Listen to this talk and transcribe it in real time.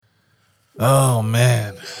Oh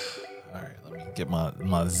man. All right, let me get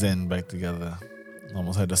my zen back together.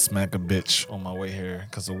 Almost had to smack a bitch on my way here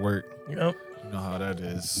because of work. Yep. You know how that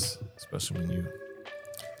is, especially when you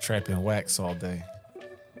trapping wax all day.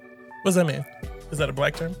 What does that mean? Is that a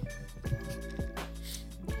black term?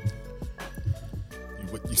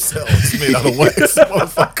 What you sell is made out of wax,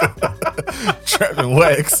 motherfucker. Trapping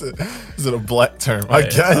wax. Is it a black term? I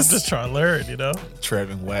guess. I'm just trying to learn, you know?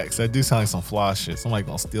 Trapping wax. That do sound like some fly shit. Somebody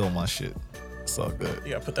gonna steal my shit. It's all good.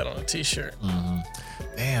 You gotta put that on a t-shirt. Mm-hmm.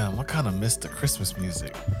 Damn, I kind of missed the Christmas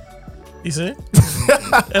music. You see?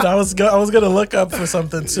 And I was gonna look up for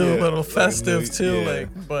something too, a little festive too,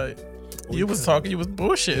 but you was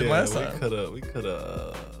bullshitting last time. We could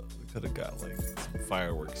have got like some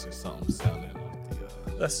fireworks or something sounding off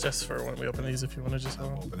the. That's just for when we open these. If you want to just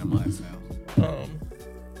opening mine now.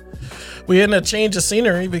 We had a change of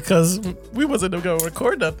scenery because we wasn't gonna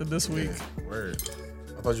record nothing this week. Word.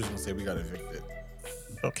 I thought you was gonna say we got evicted.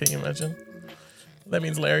 Oh, can you imagine? That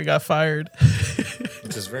means Larry got fired.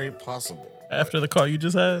 Which is very possible. After the call you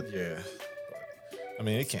just had? Yeah. I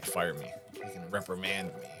mean, they can't fire me. They can reprimand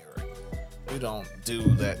me. Or we don't do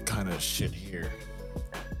that kind of shit here.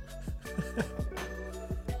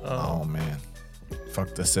 Oh, man.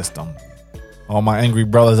 Fuck the system. All my angry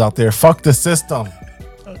brothers out there, fuck the system.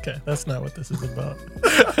 Okay, that's not what this is about.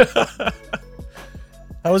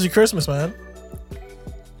 How was your Christmas, man?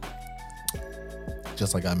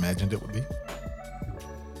 Just like I imagined it would be.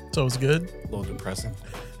 So it was good? A little depressing.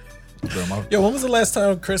 Yo, when was the last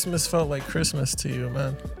time Christmas felt like Christmas to you,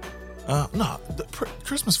 man? No,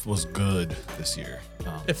 Christmas was good this year.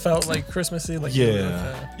 It felt like Christmassy? Like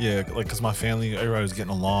yeah, like because my family, everybody was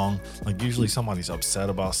getting along. Like usually somebody's upset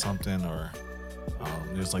about something or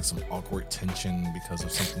there's like some awkward tension because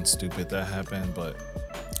of something stupid that happened, but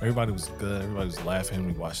everybody was good. Everybody was laughing.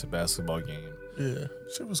 We watched the basketball game. Yeah.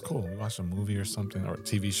 Shit was cool. We watched a movie or something, or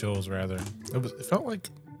TV shows rather. It felt like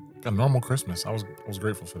a normal Christmas. I was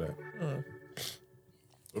grateful for that.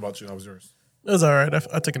 What about you? How was yours? It was all right.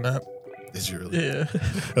 I took a nap. Did you really? Yeah.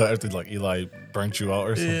 After like Eli burnt you out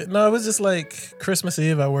or something? Yeah. No, it was just like Christmas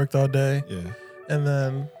Eve. I worked all day. Yeah. And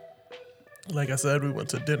then, like I said, we went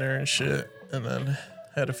to dinner and shit, and then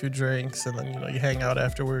had a few drinks, and then you hang out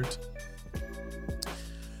afterwards.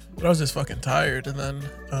 But I was just fucking tired, and then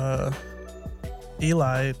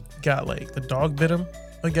Eli got like the dog bit him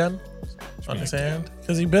again on his hand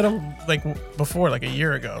because he bit him like before, like a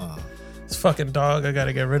year ago. This fucking dog, I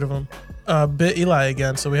gotta get rid of him. Bit Eli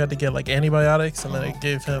again, so we had to get like antibiotics, and then it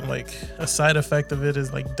gave him like a side effect of it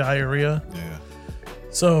is like diarrhea. Yeah.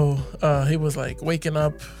 So he was like waking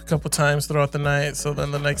up a couple times throughout the night. So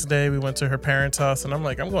then the next day we went to her parents' house, and I'm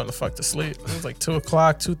like, I'm going the fuck to sleep. It was like 2:00,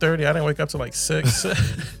 2:30. I didn't wake up till like 6.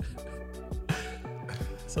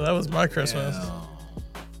 So that was my Christmas. Damn.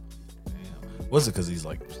 Was it because he's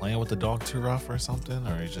like playing with the dog too rough or something,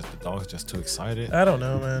 or the dog's just too excited? I don't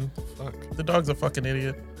know, man. Fuck. The dog's a fucking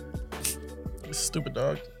idiot. He's a stupid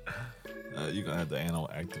dog. You're gonna have the animal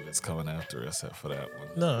activists coming after us for that one.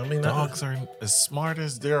 No, I mean dogs are as smart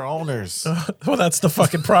as their owners. Well, that's the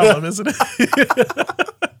fucking problem, isn't it?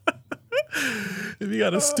 If you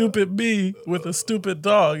got a stupid bee with a stupid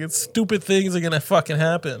dog, stupid things are gonna fucking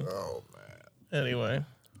happen. Oh man. Anyway.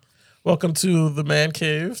 Welcome to the Man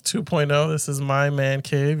Cave 2.0. This is my man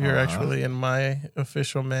cave. You're actually in my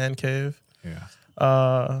official man cave.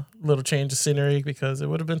 Yeah. Little change of scenery because it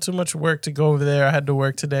would have been too much work to go over there. I had to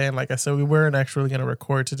work today, and like I said, we weren't actually going to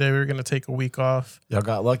record today. We were going to take a week off. Y'all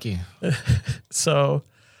got lucky. So,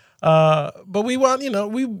 but we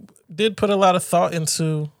we did put a lot of thought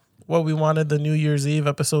into what we wanted the New Year's Eve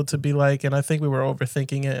episode to be like, and I think we were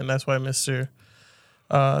overthinking it, and that's why Mr.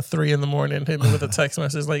 3 a.m. hit me with a text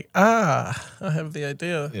message like, I have the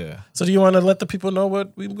idea. Yeah. So do you want to let the people know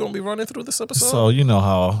what we're going to be running through this episode? So you know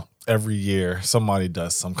how every year somebody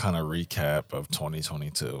does some kind of recap of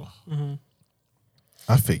 2022. Mm-hmm.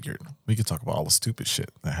 I figured we could talk about all the stupid shit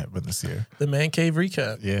that happened this year. The Mancave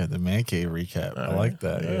Recap. Yeah, the Mancave Recap. I like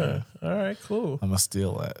that. Yeah. All right, cool. I'm going to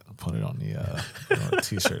steal that and put it on the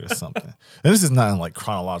t-shirt or something. And this is not in like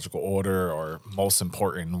chronological order or most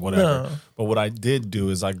important, whatever. No. But what I did do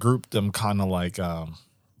is I grouped them kind of like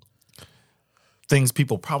things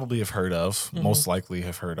people probably have heard of, most likely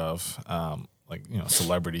have heard of, like,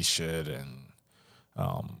 celebrity shit and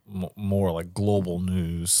more like global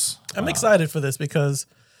news. I'm excited for this because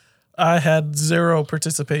I had zero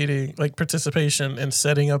participation in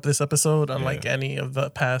setting up this episode unlike any of the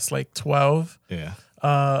past like 12. Yeah.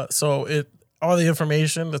 So all the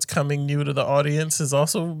information that's coming new to the audience is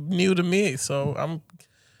also new to me. So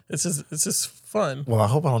it's just fun. Well, I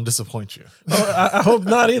hope I don't disappoint you. I hope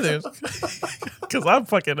not either, because I'm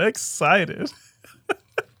fucking excited.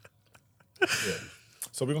 Yeah.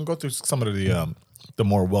 So we're gonna go through some of the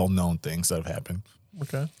more well-known things that have happened.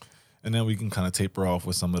 Okay. And then we can kind of taper off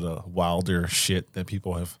with some of the wilder shit that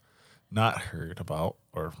people have not heard about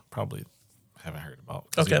or probably haven't heard about.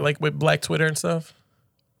 Okay, like with Black Twitter and stuff.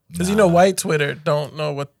 Because Nah. white Twitter don't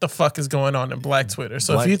know what the fuck is going on in Black Twitter.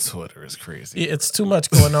 So Black if you Twitter is crazy. it's too much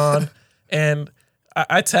going on, and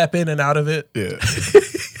I tap in and out of it. Yeah.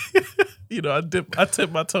 I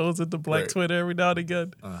tip my toes into Black Right. Twitter every now and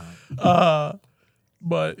again. Uh-huh.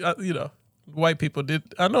 But white people did.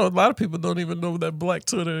 I know a lot of people don't even know that Black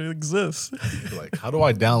Twitter exists. Like, how do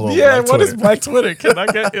I download Yeah, Black what Twitter? is Black Twitter? Can I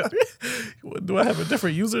get it? Do I have a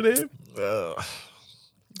different username?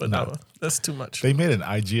 But no, that's too much. They made an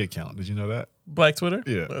IG account. Did you know that? Black Twitter?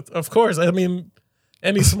 Yeah. Of course. I mean,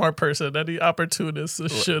 any smart person, any opportunist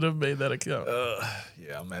should have made that account.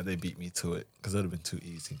 Yeah, I'm mad they beat me to it because it would have been too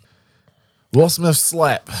easy. Will Smith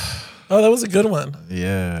slap. Oh, that was a good one.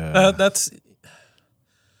 Yeah.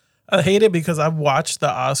 I hate it because I watch the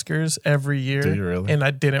Oscars every year. Do you really? And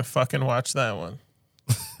I didn't fucking watch that one.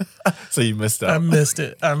 So you missed out. I missed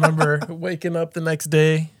it. I remember waking up the next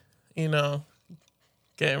day,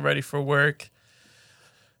 getting ready for work,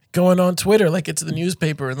 going on Twitter like it's the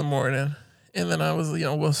newspaper in the morning. And then I was,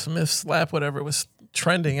 Will Smith slap, whatever was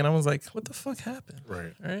trending. And I was like, what the fuck happened?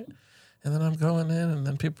 Right. And then I'm going in, and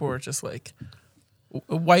then people were just like,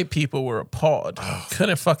 white people were appalled.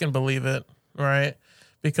 Couldn't fucking believe it. Right.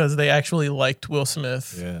 Because they actually liked Will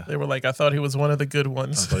Smith. Yeah. They were like, I thought he was one of the good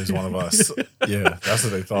ones. I thought he's one of us. Yeah, that's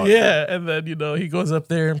what they thought. Yeah, and then, he goes up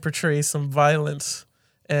there and portrays some violence,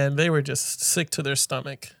 and they were just sick to their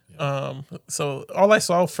stomach. Yeah. So all I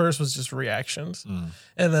saw first was just reactions.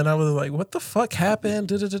 And then I was like, what the fuck happened?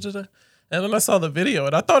 Da-da-da-da-da. And then I saw the video,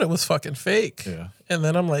 and I thought it was fucking fake. Yeah. And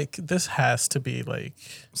then I'm like, this has to be, like,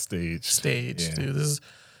 Staged, dude. Yeah.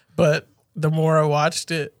 But the more I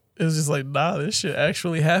watched it, it was just like, nah, this shit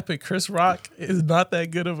actually happened. Chris Rock is not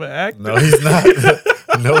that good of an actor. No, he's not.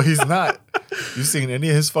 No, he's not. You seen any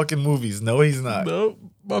of his fucking movies? No, he's not. No,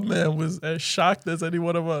 my man was as shocked as any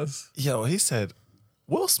one of us. Yo, he said,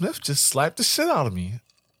 Will Smith just slapped the shit out of me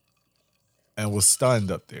and was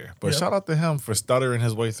stunned up there. But shout out to him for stuttering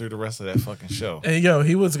his way through the rest of that fucking show. And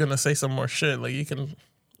he was gonna say some more shit. Like you can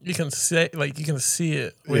say, like you can see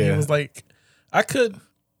it when he was like, I could.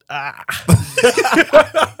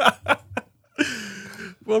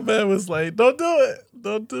 My man was like, don't do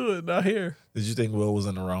it, not here. Did you think Will was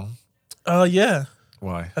in the wrong? Yeah.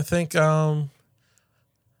 Why? I think first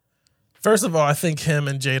of all, I think him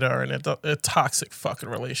and Jada are in a toxic fucking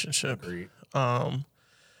relationship. Agreed.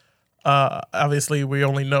 Obviously we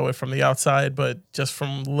only know it from the outside, but just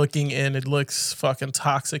from looking in, it looks fucking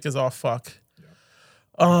toxic as all fuck.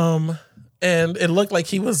 Yeah. And it looked like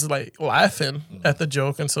he was like laughing at the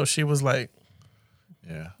joke, and so she was like,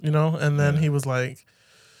 and then he was like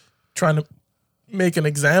trying to make an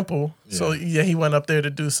example. Yeah. So he went up there to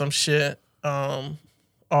do some shit, all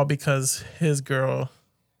because his girl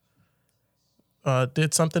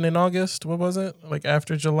did something in August. What was it? Like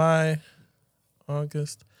after July,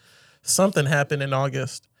 August. Something happened in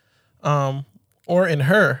August. Or in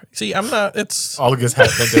her. See, I'm not, it's... August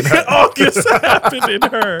happened in her. August happened in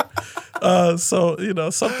her. So,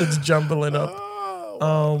 something's jumbling up.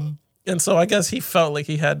 And so I guess he felt like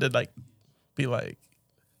he had to, like, be like,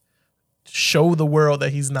 show the world that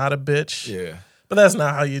he's not a bitch. Yeah. But that's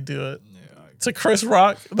not how you do it. Yeah, to Chris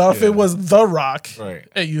Rock, now if it was The Rock,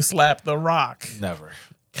 and you slapped The Rock. Never.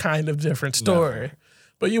 Kind of different story. Never.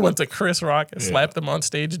 But you went to Chris Rock and slapped him on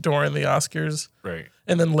stage during the Oscars. Right.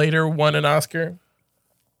 And then later won an Oscar.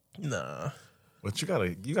 Nah. But you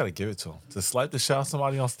gotta give it to him. To slap the shit out of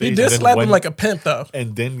somebody on stage. He did slap him like a pimp, though.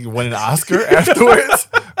 And then you win an Oscar afterwards?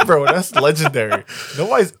 Bro, that's legendary.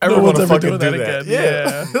 Nobody's ever gonna fucking do that again.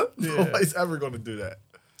 Yeah. Nobody's ever gonna do that.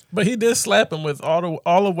 But he did slap him with all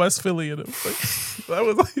of West Philly in him. That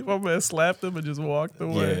was like my man slapped him and just walked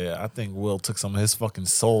away. Yeah, I think Will took some of his fucking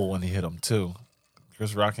soul when he hit him too.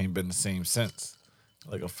 Chris Rock ain't been the same since.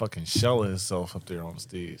 Like a fucking shell of himself up there on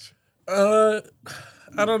stage. I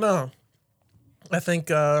don't know. I think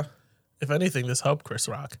if anything, this helped Chris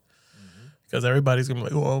Rock. Because everybody's gonna be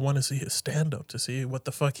like, "Oh, I want to see his stand-up to see what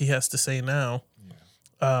the fuck he has to say now."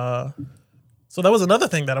 Yeah. So that was another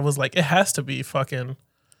thing that I was like, it has to be fucking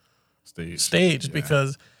staged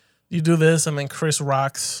because you do this and then Chris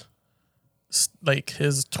Rock's like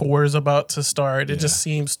his tour is about to start. It just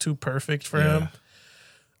seems too perfect for him.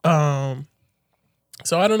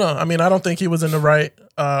 So I don't know. I mean, I don't think he was in the right.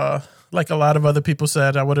 Like a lot of other people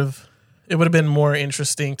said, it would have been more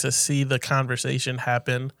interesting to see the conversation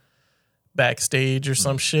happen backstage or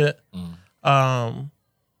some shit.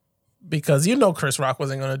 Because Chris Rock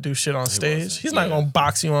wasn't going to do shit on stage. He's not going to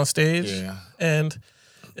box you on stage. Yeah. And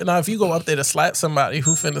if you go up there to slap somebody,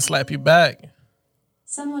 who finna slap you back?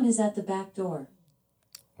 Someone is at the back door.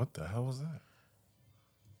 What the hell was that?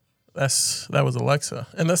 That was Alexa.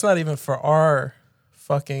 And that's not even for our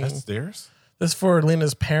fucking... That's theirs? That's for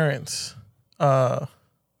Lena's parents. Oh.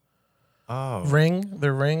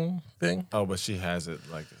 The ring thing. Oh, but she has it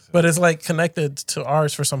like... But it's like connected to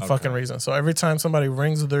ours for some fucking reason. So every time somebody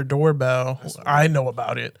rings their doorbell, I know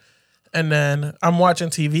about it. And then I'm watching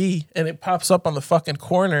TV and it pops up on the fucking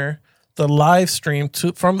corner, the live stream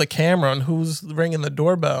from the camera and who's ringing the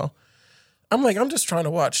doorbell. I'm like, I'm just trying to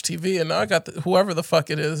watch TV and now I got whoever the fuck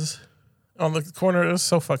it is on the corner. It's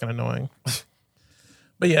so fucking annoying.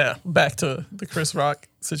 But yeah, back to the Chris Rock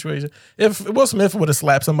situation. If Will Smith would have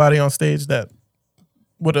slapped somebody on stage that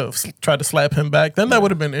would have tried to slap him back, then that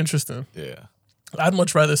would have been interesting. Yeah. I'd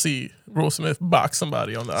much rather see Will Smith box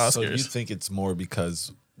somebody on the Oscars. So you think it's more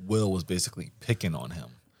because Will was basically picking on him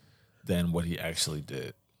than what he actually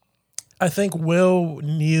did? I think Will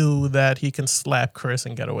knew that he can slap Chris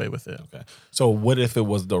and get away with it. Okay. So what if it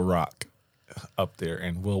was The Rock up there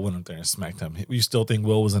and Will went up there and smacked him? You still think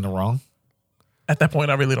Will was in the wrong? At that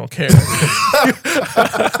point, I really don't care.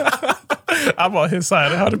 I'm on his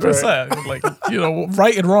side 100%. Right. Like,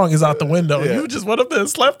 right and wrong is out the window. Yeah. You just went up there and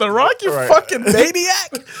slapped The Rock, you fucking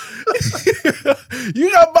maniac.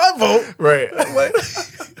 You got my vote. Right. Like,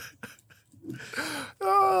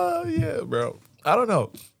 yeah, bro. I don't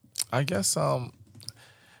know. I guess, I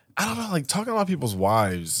don't know. Like, talking about people's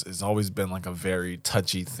wives has always been like a very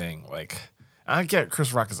touchy thing. Like, I get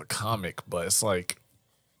Chris Rock as a comic, but it's like,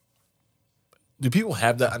 do people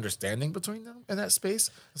have that understanding between them in that space?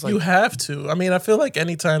 It's like, you have to. I mean, I feel like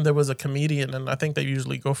anytime there was a comedian, and I think they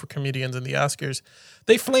usually go for comedians in the Oscars,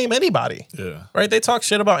 they flame anybody. Yeah. Right? They talk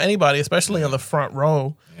shit about anybody, especially on the front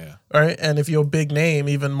row. Yeah. Right? And if you're a big name,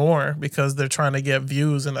 even more, because they're trying to get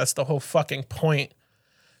views, and that's the whole fucking point.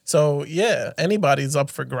 So, yeah, anybody's up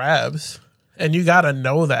for grabs. And you got to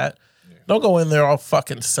know that. Yeah. Don't go in there all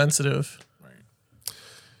fucking sensitive. Right.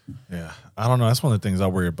 Yeah. I don't know. That's one of the things I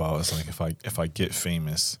worry about. It's like if I get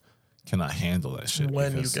famous, can I handle that shit?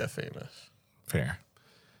 When you get famous. Fair.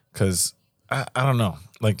 Because I don't know.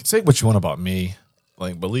 Like, say what you want about me.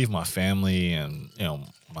 Like, but leave my family and,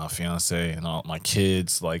 my fiance and all my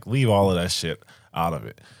kids. Like, leave all of that shit out of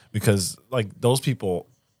it. Because, like, those people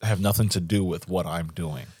have nothing to do with what I'm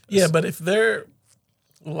doing. Yeah, but if they're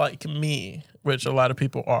like me, which a lot of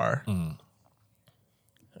people are,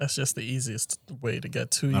 that's just the easiest way to get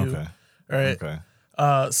to you. Okay. Right?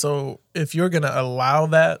 Okay. So if you're going to allow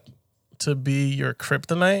that to be your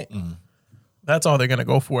kryptonite, that's all they're going to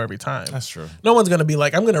go for every time. That's true. No one's going to be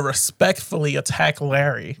like, I'm going to respectfully attack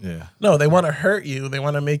Larry. Yeah. No, they want to hurt you. They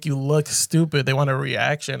want to make you look stupid. They want a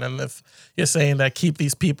reaction. And if you're saying that keep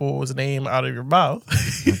these people's name out of your mouth,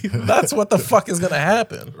 that's what the fuck is going to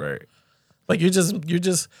happen. Right. Like you're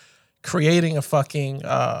just creating a fucking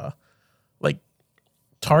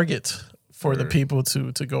target for the people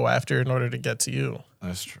to go after in order to get to you.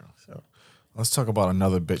 That's true. So let's talk about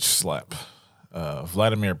another bitch slap.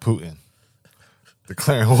 Vladimir Putin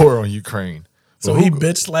declaring war on Ukraine. So he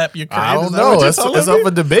bitch slapped Ukraine? I don't know. It's up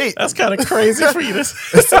for debate. That's kind of crazy for you to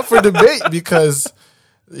say. It's up for debate because,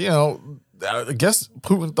 I guess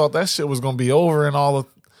Putin thought that shit was going to be over in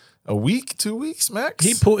a week, 2 weeks max.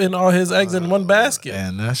 He putting all his eggs in one basket.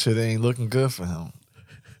 And that shit ain't looking good for him.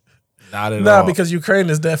 Not at all. No, because Ukraine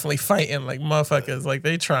is definitely fighting like motherfuckers. Like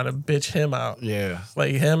they trying to bitch him out. Yeah.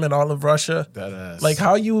 Like him and all of Russia. That ass. Like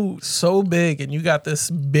how you so big and you got this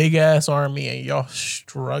big ass army and y'all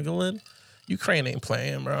struggling? Ukraine ain't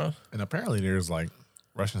playing, bro. And apparently there's like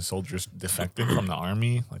Russian soldiers defecting from the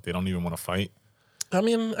army. Like they don't even want to fight. I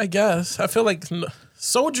mean, I guess. I feel like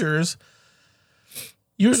soldiers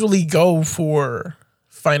usually go for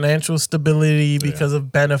financial stability because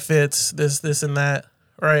of benefits, this and that.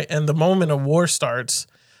 Right, and the moment a war starts,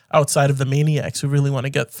 outside of the maniacs who really want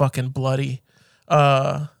to get fucking bloody,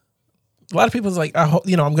 a lot of people's like,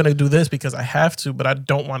 I'm gonna do this because I have to, but I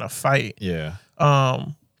don't want to fight. Yeah.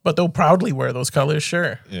 But they'll proudly wear those colors,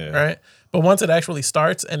 sure. Yeah. Right. But once it actually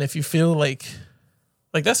starts, and if you feel like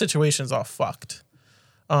that situation's all fucked,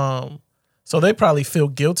 so they probably feel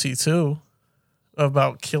guilty too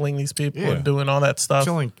about killing these people and doing all that stuff,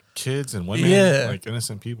 killing kids and women, like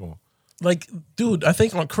innocent people. Like, dude, I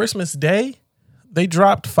think on Christmas Day, they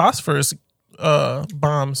dropped phosphorus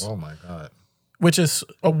bombs. Oh, my God. Which is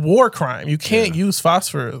a war crime. You can't use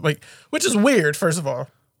phosphorus. Like, which is weird, first of all.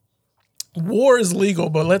 war is legal,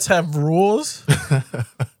 but let's have rules.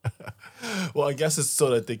 Well, I guess it's so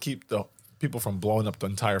that they keep the people from blowing up the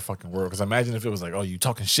entire fucking world. Because imagine if it was like, oh, you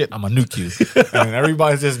talking shit, I'm gonna nuke you. And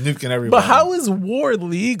everybody's just nuking everybody. But how is war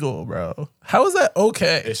legal, bro? How is that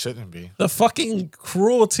okay? It shouldn't be. The fucking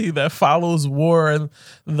cruelty that follows war and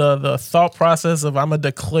the thought process of I'm gonna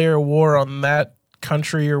declare war on that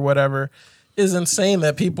country or whatever is insane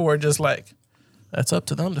that people are just like, that's up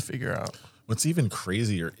to them to figure out. What's even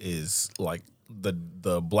crazier is like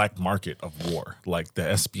the black market of war, like the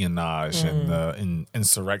espionage and the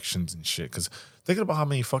insurrections and shit. Because thinking about how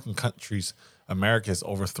many fucking countries America has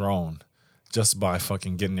overthrown just by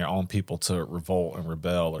fucking getting their own people to revolt and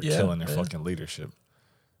rebel or killing their fucking leadership.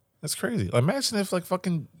 That's crazy. Imagine if like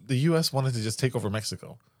fucking the U.S. wanted to just take over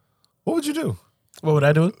Mexico. What would you do? What would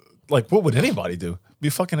I do? Like, what would anybody do? Be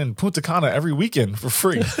fucking in Punta Cana every weekend for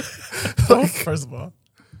free. Like, first of all,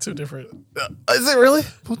 two different. Is it really?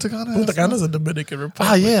 Punta Cana? Punta Cana is a Dominican Republic.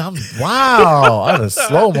 Ah, yeah. Wow. I had a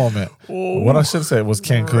slow moment. What I should have said was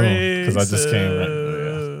Cancun because I just came.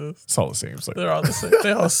 Yeah. It's all the same. It's like, They're all the same.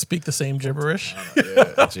 They all speak the same gibberish.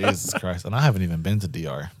 yeah, Jesus Christ. And I haven't even been to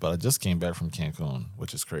DR, but I just came back from Cancun,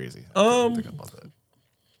 which is crazy. I didn't think about that.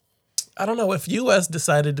 I don't know if U.S.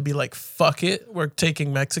 decided to be like, fuck it, we're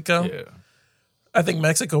taking Mexico. Yeah. I think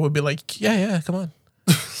Mexico would be like, yeah, come on.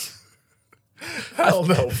 Hell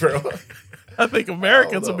no, bro. I think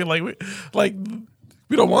Americans would be like,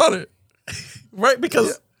 we don't want it, right?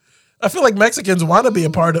 Because I feel like Mexicans want to be a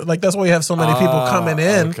part of. Like that's why we have so many people coming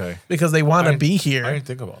in because they want to be here. I didn't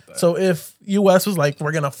think about that. So if U.S. was like,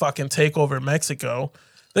 we're gonna fucking take over Mexico,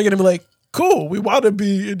 they're gonna be like, cool, we want to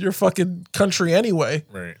be in your fucking country anyway.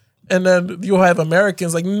 Right. And then you'll have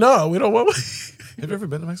Americans like, no, we don't want. Have you ever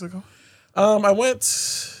been to Mexico? I went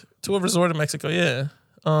to a resort in Mexico. Yeah.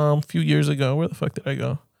 A few years ago. Where the fuck did I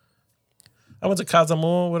go? I went to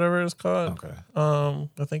Cozumel, whatever it's called. Okay.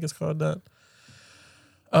 I think it's called that.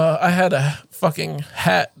 I had a fucking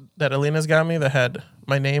hat that Alina's got me that had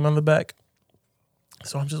my name on the back.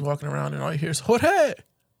 So I'm just walking around and all you hear is Jorge.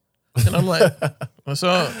 And I'm like, what's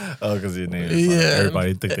up? Oh, because your name is funny.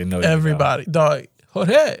 Everybody think they know you. Everybody. Dog.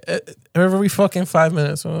 Jorge. Every fucking 5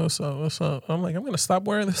 minutes. What's up? I'm like, I'm going to stop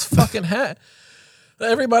wearing this fucking hat.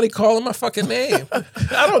 Everybody calling my fucking name.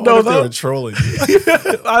 I don't know though. They were trolling you.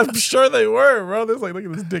 I'm sure they were, bro. It's like, look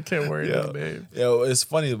at this dickhead wearing his name. Yeah, well, it's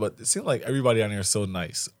funny, but it seems like everybody on here is so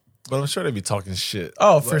nice. But I'm sure they be talking shit.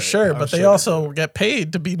 Oh, for sure. But they also get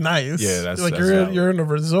paid to be nice. Yeah, that's like you're in a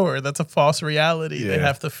resort. That's a false reality. They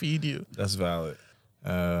have to feed you. That's valid.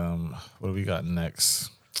 What do we got next?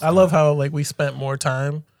 I love how like we spent more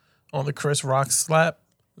time on the Chris Rock slap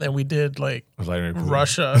than we did like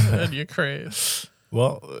Russia and Ukraine.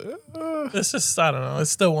 Well, it's just, I don't know. It's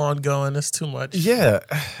still ongoing. It's too much. Yeah.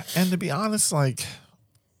 And to be honest, like,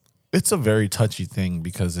 it's a very touchy thing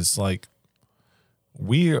because it's like,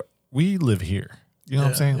 we live here. You know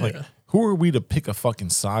what I'm saying? Like, who are we to pick a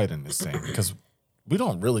fucking side in this thing? Because we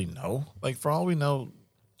don't really know. Like, for all we know,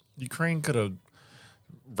 Ukraine could have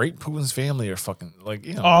raped Putin's family or fucking, like,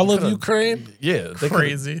 you know. All of Ukraine? Yeah. They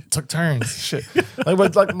crazy. Took turns. Shit. Like,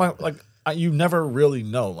 but like, you never really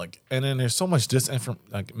know, like, and then there's so much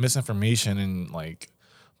misinformation and like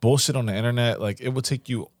bullshit on the internet. Like, it would take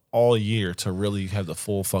you all year to really have the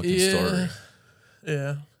full fucking story.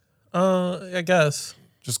 Yeah, I guess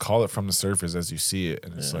just call it from the surface as you see it,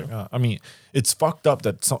 and it's like, I mean, it's fucked up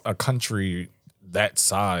that a country that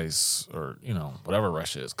size, or you know, whatever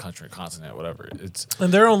Russia is, country, continent, whatever,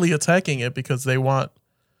 and they're only attacking it because they want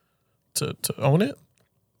to own it.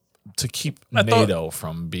 To keep NATO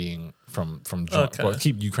from being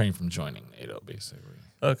keep Ukraine from joining NATO, basically.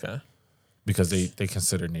 Okay. Because they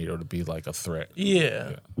consider NATO to be like a threat.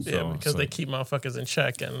 Yeah. Because they keep motherfuckers in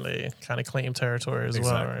check and they kind of claim territory as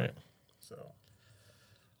well, right? So.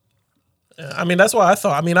 Yeah, I mean, that's why I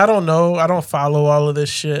thought. I mean, I don't know. I don't follow all of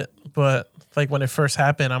this shit, but like when it first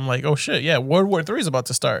happened, I'm like, oh shit, yeah, World War III is about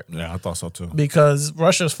to start. Yeah, I thought so too. Because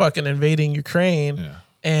Russia's fucking invading Ukraine. Yeah.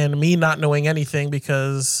 And me not knowing anything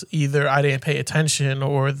because either I didn't pay attention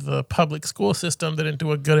or the public school system didn't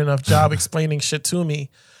do a good enough job explaining shit to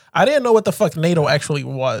me. I didn't know what the fuck NATO actually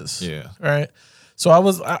was. Yeah. Right. So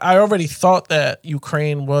I already thought that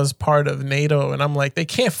Ukraine was part of NATO, and I'm like, they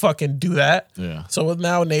can't fucking do that. Yeah. So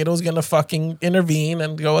now NATO's gonna fucking intervene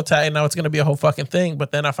and go attack, and now it's gonna be a whole fucking thing.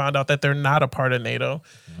 But then I found out that they're not a part of NATO,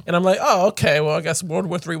 and I'm like, oh, okay, well, I guess World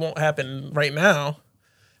War III won't happen right now.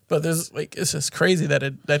 But there's like, it's just crazy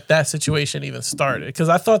that that situation even started. Because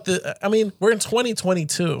I thought that, I mean, we're in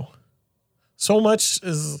 2022. So much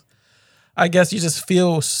is, I guess you just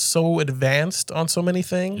feel so advanced on so many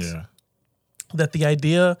things. Yeah. That the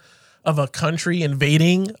idea of a country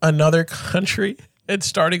invading another country and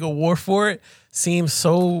starting a war for it seems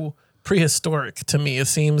so prehistoric to me. It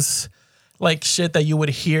seems like shit that you would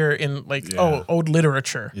hear in like old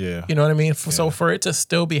literature. Yeah. You know what I mean? So for it to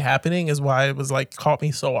still be happening is why it was like caught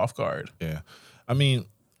me so off guard. Yeah. I mean,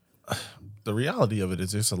 the reality of it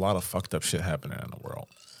is there's a lot of fucked up shit happening in the world.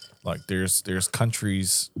 Like there's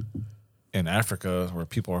countries in Africa where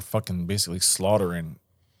people are fucking basically slaughtering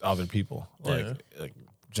other people. Like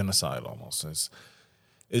genocide almost.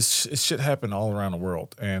 It's shit happening all around the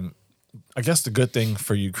world. And I guess the good thing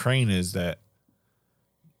for Ukraine is that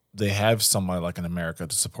they have somebody like in America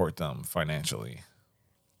to support them financially.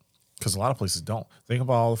 Because a lot of places don't. Think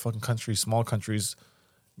about all the fucking countries, small countries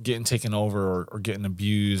getting taken over or getting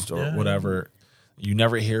abused or whatever. You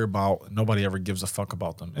never hear about, nobody ever gives a fuck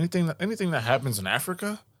about them. Anything that happens in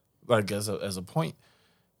Africa, like as a point,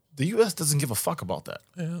 the U.S. doesn't give a fuck about that.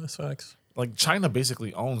 Yeah, that's facts. Like China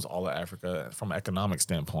basically owns all of Africa from an economic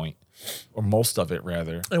standpoint, or most of it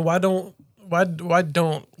rather. And why don't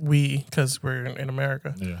we, because we're in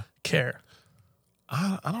America, care?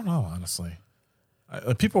 I don't know, honestly.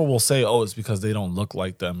 People will say, oh, it's because they don't look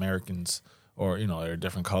like the Americans or, they're a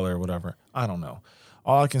different color or whatever. I don't know.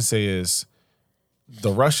 All I can say is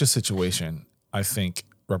the Russia situation, I think,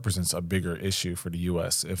 represents a bigger issue for the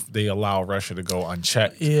U.S. if they allow Russia to go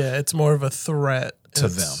unchecked. Yeah, it's more of a threat to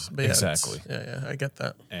them. Exactly. Yeah, I get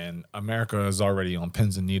that. And America is already on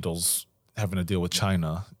pins and needles having to deal with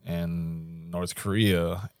China and North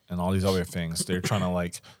Korea and all these other things. They're trying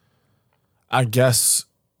to I guess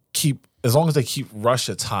as long as they keep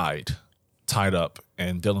Russia tied up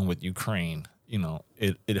and dealing with Ukraine,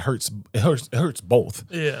 it hurts both.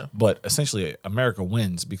 Yeah. But essentially America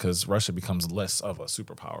wins because Russia becomes less of a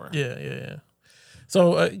superpower. Yeah.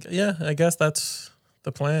 So I guess that's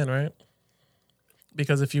the plan, right?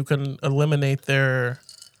 Because if you can eliminate their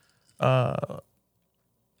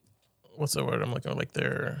what's the word I'm looking for? Like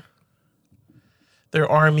their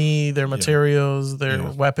army, their materials, their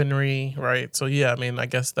weaponry, right? So I mean, I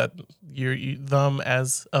guess that them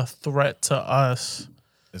as a threat to us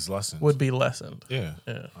is lessened. Would be lessened. Yeah.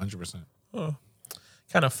 100%. Oh,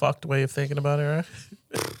 kind of fucked way of thinking about it, right?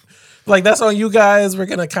 Like that's on you guys. We're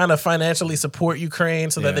gonna kind of financially support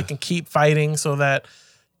Ukraine so that they can keep fighting, so that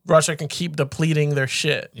Russia can keep depleting their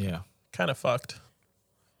shit. Yeah. Kind of fucked.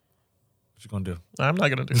 What you gonna do? I'm not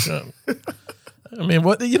gonna do something. I mean,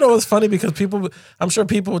 it's funny because I'm sure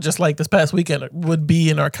people just like this past weekend would be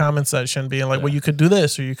in our comment section being like, well, you could do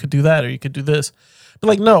this or you could do that or you could do this. But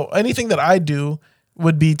like, no, anything that I do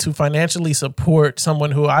would be to financially support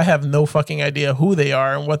someone who I have no fucking idea who they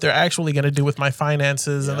are and what they're actually going to do with my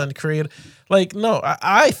finances and then create. Like, no,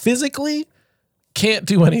 I physically can't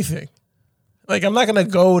do anything. Like, I'm not going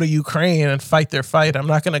to go to Ukraine and fight their fight. I'm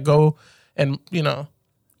not going to go and,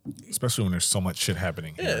 especially when there's so much shit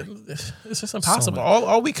happening here. Yeah, it's just impossible.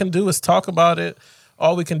 All we can do is talk about it.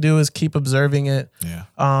 All we can do is keep observing it. Yeah.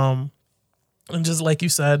 And just like you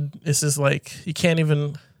said, it's just like you can't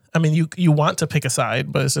even. I mean, you want to pick a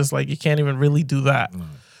side, but it's just like you can't even really do that.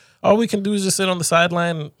 All we can do is just sit on the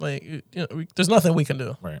sideline. Like, there's nothing we can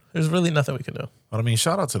do. Right. There's really nothing we can do. But I mean,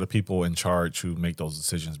 shout out to the people in charge who make those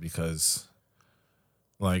decisions because,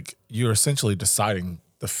 like, you're essentially deciding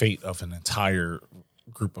the fate of an entire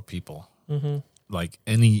group of people. Mm-hmm. Like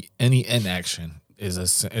any inaction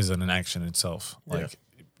is an action itself. Like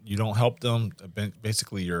you don't help them,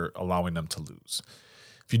 basically you're allowing them to lose.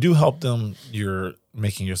 If you do help them, you're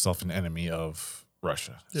making yourself an enemy of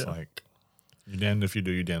Russia. It's like you're damned if you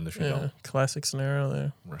do, you're damned if you don't. Classic scenario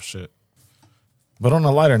there. Shit. But on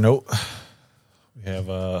a lighter note, we have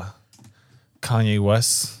Kanye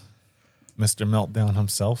West, Mr. Meltdown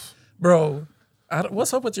himself. Bro,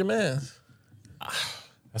 what's up with your man?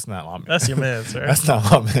 That's not my man. That's your man, sir. That's not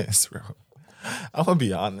my man, bro. I'm gonna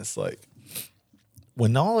be honest. Like,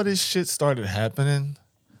 when all of this shit started happening,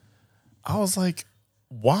 I was like,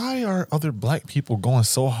 why are other black people going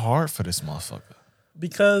so hard for this motherfucker?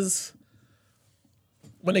 Because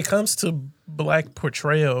when it comes to black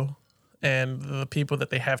portrayal and the people that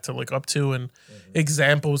they have to look up to and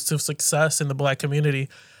examples to success in the black community,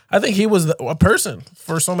 I think he was a person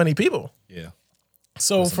for so many people. Yeah.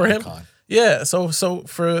 So for him, so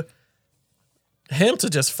for him to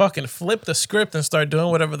just fucking flip the script and start doing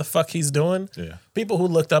whatever the fuck he's doing, people who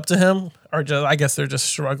looked up to him are just, I guess they're just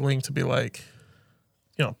struggling to be like,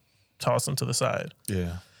 toss him to the side.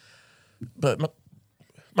 Yeah. But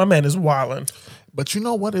my man is wildin'. But you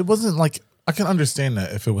know what? It wasn't like, I can understand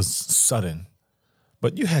that if it was sudden,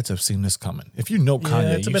 but you had to have seen this coming. If you know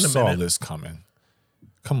Kanye, you saw this coming.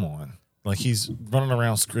 Come on. Like, he's running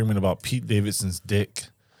around screaming about Pete Davidson's dick.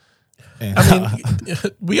 And I mean,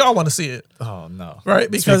 we all want to see it, oh no, right?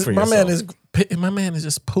 Speak Because for my yourself. man is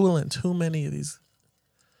just pulling too many of these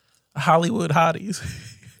Hollywood hotties.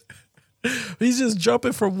 He's just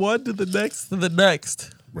jumping from one to the next to the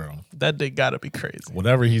next. Bro. That dick gotta be crazy.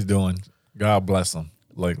 Whatever he's doing, God bless him.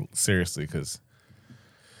 Like seriously, because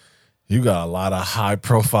you got a lot of high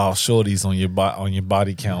profile shorties on your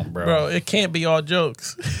body count, bro. Bro, it can't be all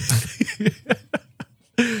jokes.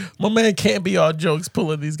 My man can't be all jokes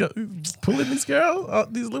pulling these girls,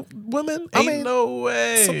 these women. Ain't no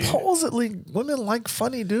way. Supposedly, women like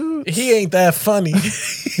funny dudes. He ain't that funny.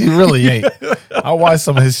 He really ain't. I watch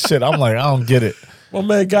some of his shit. I'm like, I don't get it. My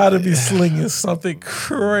man gotta be slinging something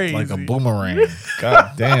crazy. Like a boomerang.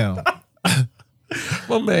 God damn.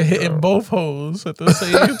 My man hitting both hoes at the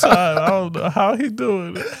same time. I don't know how he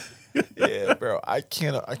doing it. Yeah, bro. I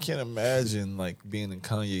can't imagine like being in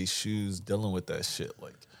Kanye's shoes dealing with that shit.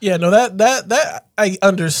 Like, Yeah, no, that I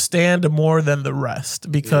understand more than the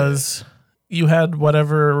rest because you had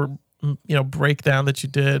whatever breakdown that you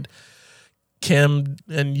did. Kim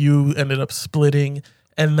and you ended up splitting,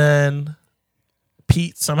 and then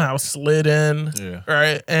Pete somehow slid in. Yeah.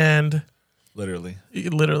 Right, and literally,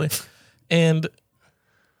 and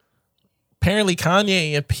apparently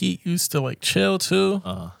Kanye and Pete used to like chill too.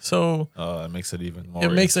 So it makes it even more.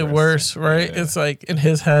 it makes it worse, right? Yeah. It's like in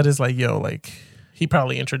his head is like, yo, like he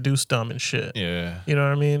probably introduced them and shit. Yeah. You know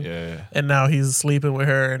what I mean? Yeah. And now he's sleeping with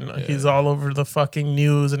her and he's all over the fucking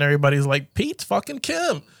news and everybody's like, Pete's fucking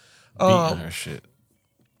Kim. Beating her shit.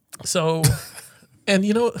 So, and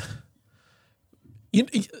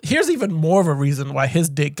here's even more of a reason why his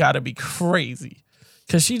dick gotta be crazy.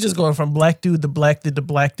 Cause she just going from black dude to black dude to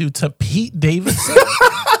black dude to Pete Davidson.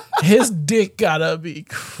 His dick gotta be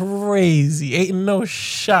crazy. Ain't no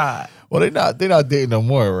shot. Well, they're not dating no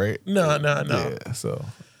more, right? No. Yeah, so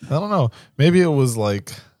I don't know. Maybe it was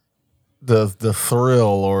like the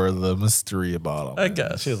thrill or the mystery about him. I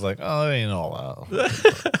guess. She was like, oh, it ain't all out.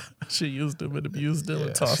 She used him and abused him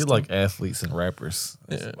and tossed she him. like athletes and rappers.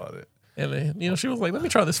 That's about it. And then, she was like, let me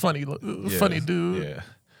try this funny dude. Yeah.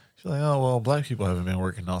 She's like, oh, well, black people haven't been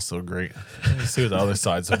working out so great. Let me see what the other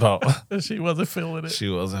side's about. And she wasn't feeling it. She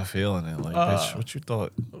wasn't feeling it. Like, bitch, what you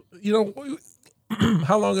thought?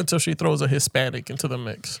 How long until she throws a Hispanic into the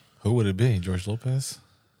mix? Who would it be? George Lopez?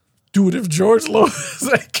 Dude, if George Lopez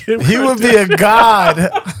and Kim He would be a god.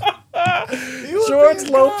 George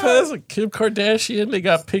Lopez and Kim Kardashian, they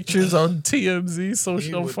got pictures on TMZ,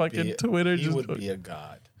 social fucking Twitter. He would be a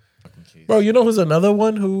god. Bro, you know who's another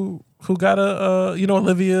one who got a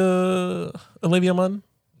Olivia Munn?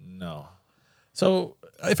 No. So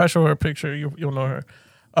if I show her a picture, you'll know her.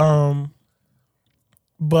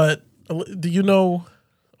 But do you know?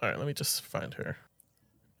 All right, let me just find her.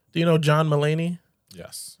 Do you know John Mulaney?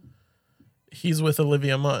 Yes. He's with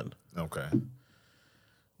Olivia Munn. Okay.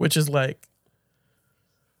 Which is like,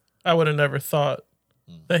 I would have never thought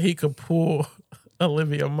that he could pull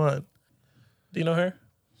Olivia Munn. Do you know her?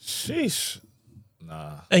 Sheesh.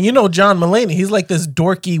 Nah. And you know John Mulaney, he's like this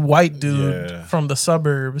dorky white dude from the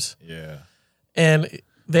suburbs. Yeah. And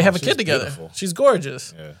they have a kid together. Beautiful. She's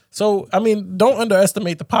gorgeous. Yeah. So, I mean, don't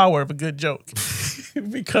underestimate the power of a good joke.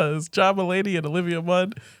 Because John Mulaney and Olivia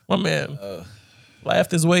Munn, my man,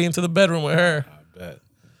 laughed his way into the bedroom with her. I bet.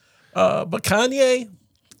 But Kanye,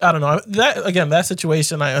 I don't know. That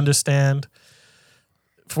situation I understand.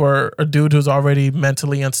 For a dude who's already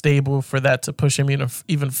mentally unstable, for that to push him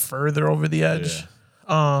even further over the edge.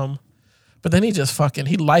 Yeah. But then he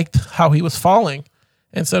liked how he was falling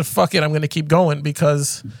and said, fuck it, I'm going to keep going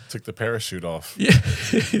because... Took the parachute off. Yeah.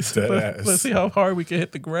 Let's see how hard we can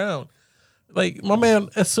hit the ground. Like, my man,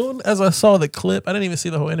 as soon as I saw the clip, I didn't even see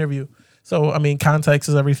the whole interview. So, I mean, context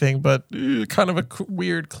is everything, but kind of a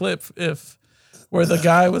weird clip where the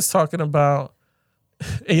guy was talking about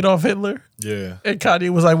Adolf Hitler. Yeah. And Kanye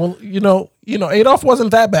was like, well, Adolf wasn't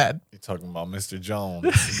that bad. You're talking about Mr.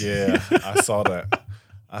 Jones. Yeah, I saw that.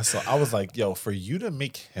 I was like, yo, for you to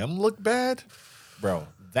make him look bad, bro,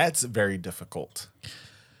 that's very difficult.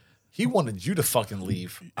 He wanted you to fucking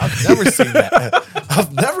leave. I've never seen that.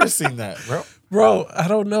 I've never seen that, bro. Bro, I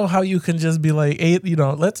don't know how you can just be like,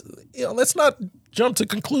 let's not jump to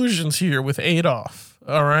conclusions here with Adolf.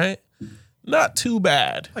 All right. Not too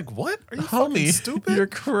bad. Like, what? Are you Homie, fucking stupid? You're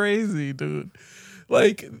crazy, dude.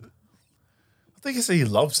 Like, I think he said he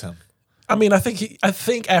loves him. I mean, I think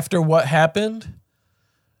after what happened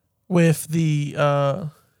with the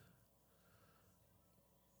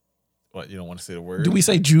What, you don't want to say the word? do we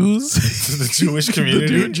say Jews? The Jewish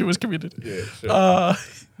community? The Jewish community. Yeah, sure.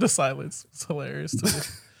 The silence is hilarious to me.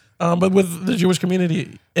 But with the Jewish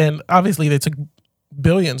community, and obviously they took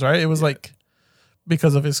billions, right? It was like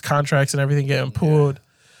because of his contracts and everything getting pulled.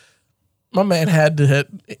 My man had to hit.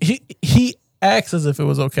 He acts as if it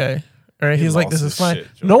was okay. Right? He's like, this is fine.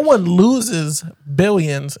 Shit, no one loses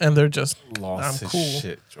billions and they're just, lost I'm his cool.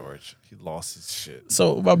 shit, George. He lost his shit.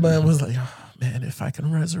 So my man was like, oh, man, if I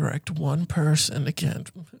can resurrect one person again,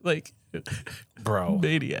 like, bro,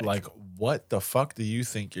 maniac. Like, what the fuck do you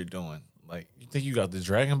think you're doing? Like, you think you got the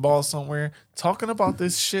Dragon Ball somewhere? Talking about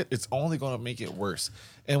this shit, it's only going to make it worse.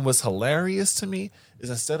 And what's hilarious to me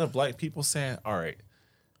is instead of black people saying, all right,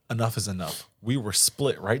 enough is enough. We were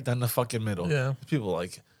split right down the fucking middle. Yeah. People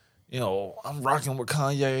like, you know, I'm rocking with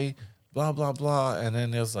Kanye, blah, blah, blah. And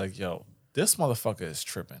then it's like, yo, this motherfucker is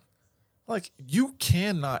tripping. Like, you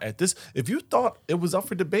cannot at this, if you thought it was up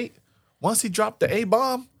for debate, once he dropped the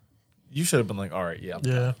A-bomb, you should have been like, all right, yeah.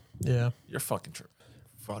 Yeah. You're fucking tripping.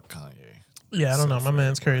 Fuck Kanye. Yeah, I don't know. My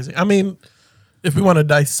man's crazy. I mean, if we want to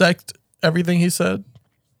dissect everything he said,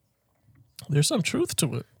 there's some truth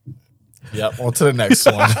to it. Yep, on to the next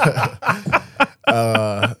one.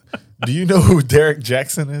 Do you know who Derek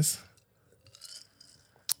Jackson is?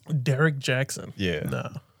 Derek Jackson? Yeah. No.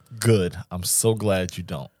 Good. I'm so glad you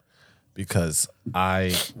don't. Because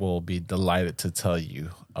I will be delighted to tell you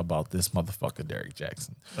about this motherfucker, Derek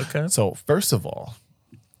Jackson. Okay. So, first of all,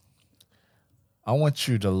 I want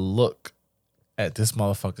you to look at this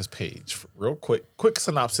motherfucker's page real quick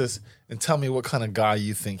synopsis, and tell me what kind of guy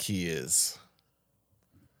you think he is.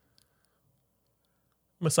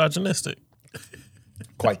 Misogynistic.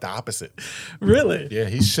 Quite the opposite. Really? Yeah,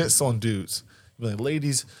 he shits on dudes. Like,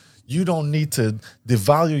 ladies, you don't need to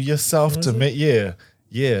devalue yourself to make. Yeah.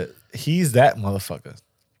 He's that motherfucker.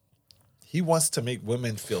 He wants to make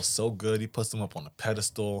women feel so good. He puts them up on a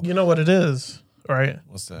pedestal. You know what it is, right?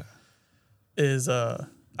 What's that? Is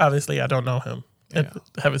obviously I don't know him. Yeah.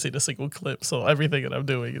 I haven't seen a single clip, so everything that I'm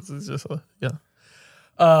doing is just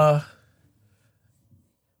yeah.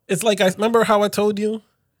 It's like, I remember how I told you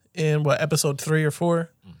in episode 3 or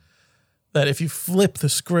 4 that if you flip the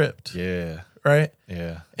script, Yeah. right?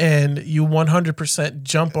 Yeah. And you 100%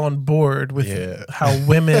 jump on board with how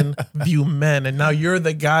women view men, and now you're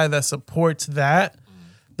the guy that supports that,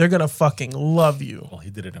 they're gonna fucking love you. Well, he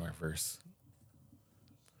did it in reverse.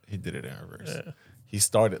 Yeah. He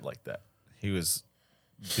started like that. He was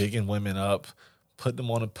bigging women up, putting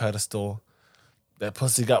them on a pedestal. That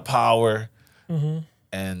pussy got power,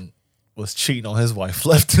 and was cheating on his wife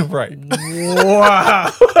left and right.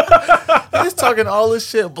 Wow. He's talking all this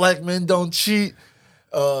shit. Black men don't cheat.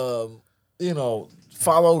 Follow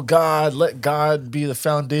God. Let God be the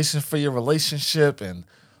foundation for your relationship and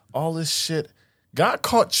all this shit. Got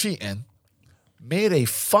caught cheating. Made a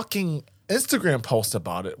fucking Instagram post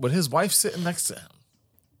about it with his wife sitting next to him.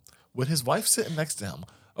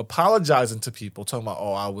 Apologizing to people, talking about,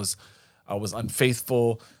 oh, I was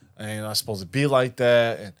unfaithful and I'm supposed to be like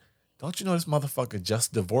that. And don't you know this motherfucker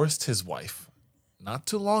just divorced his wife not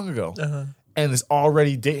too long ago and is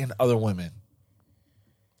already dating other women?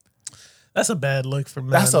 That's a bad look for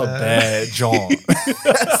men. That's a bad jaunt.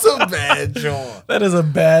 That's a bad jaunt. That is a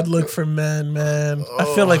bad look for men, man. I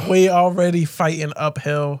feel like we already fighting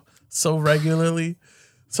uphill so regularly.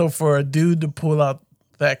 So for a dude to pull out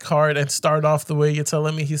that card and start off the way you're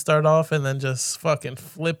telling me he started off and then just fucking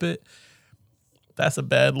flip it, that's a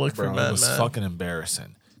bad look for men, It was fucking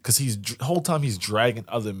embarrassing. Because the whole time he's dragging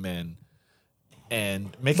other men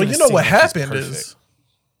and making. But you know what happened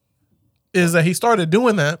is that he started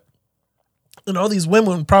doing that, and all these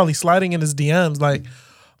women were probably sliding in his DMs like,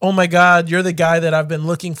 oh my God, you're the guy that I've been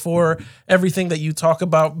looking for. Everything that you talk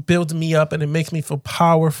about builds me up and it makes me feel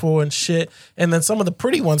powerful and shit. And then some of the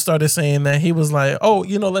pretty ones started saying that he was like, oh,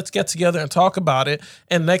 let's get together and talk about it.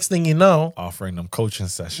 And next thing you know, offering them coaching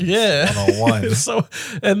sessions. Yeah. One-on-one.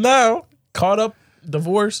 And now caught up,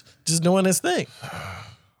 divorced, just doing his thing.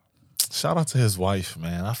 Shout out to his wife,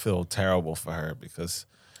 man. I feel terrible for her because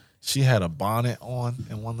she had a bonnet on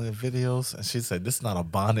in one of the videos, and she said, "This is not a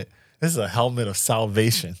bonnet. This is a helmet of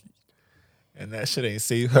salvation." And that shit ain't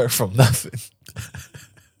save her from nothing.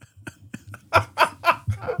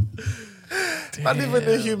 Not even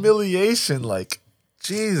the humiliation. Like,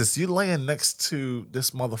 Jesus, you laying next to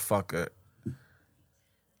this motherfucker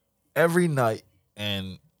every night,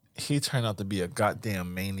 and he turned out to be a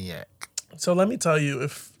goddamn maniac. So let me tell you,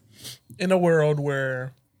 if in a world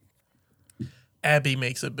where Abby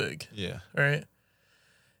makes it big, right?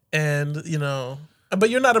 And, but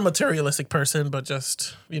you're not a materialistic person, but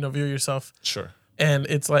just, view yourself. Sure. And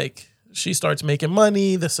it's like she starts making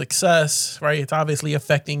money, the success, right? It's obviously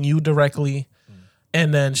affecting you directly.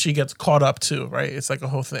 And then she gets caught up too, right? It's like a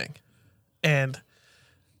whole thing. And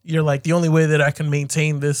you're like, the only way that I can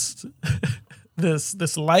maintain this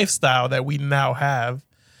this lifestyle that we now have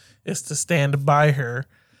is to stand by her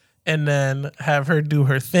and then have her do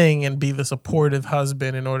her thing and be the supportive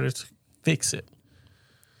husband in order to fix it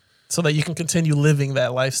so that you can continue living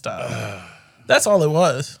that lifestyle. That's all it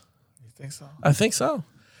was. You think so? I think so.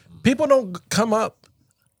 People don't come up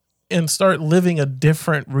and start living a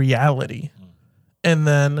different reality. And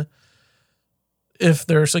then if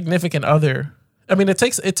their significant other, I mean, it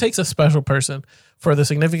takes a special person for the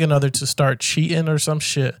significant other to start cheating or some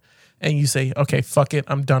shit. And you say, okay, fuck it,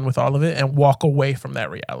 I'm done with all of it, and walk away from that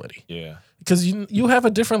reality. Yeah. Because you have a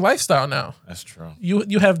different lifestyle now. That's true.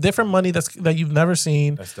 You have different money that you've never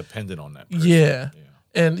seen. That's dependent on that person. Yeah.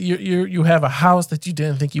 And you have a house that you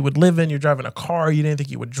didn't think you would live in. You're driving a car you didn't think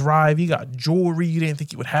you would drive. You got jewelry you didn't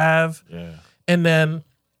think you would have. Yeah. And then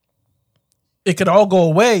it could all go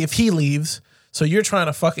away if he leaves. So you're trying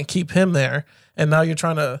to fucking keep him there. And now you're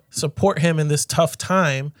trying to support him in this tough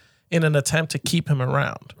time in an attempt to keep him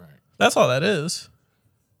around. Right. That's all that is.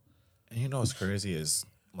 And you know what's crazy is,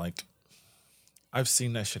 like, I've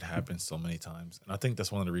seen that shit happen so many times. And I think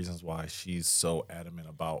that's one of the reasons why she's so adamant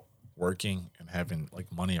about working and having,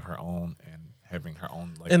 like, money of her own and having her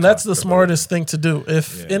own, like, and that's the smartest thing to do.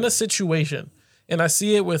 If in a situation, and I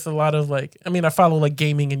see it with a lot of, like, I mean, I follow, like,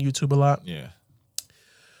 gaming and YouTube a lot. Yeah.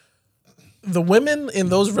 The women in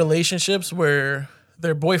those relationships where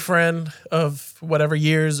their boyfriend of whatever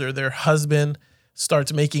years or their husband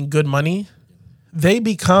starts making good money, they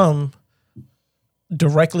become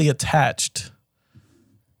directly attached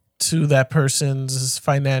to that person's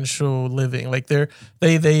financial living. Like they're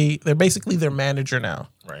basically their manager now.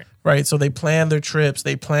 Right. So they plan their trips.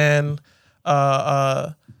 They plan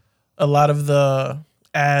a lot of the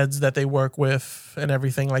ads that they work with and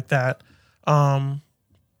everything like that.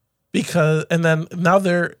 Because and then now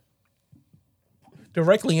they're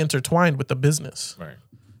directly intertwined with the business. Right.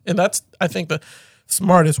 And that's, I think, the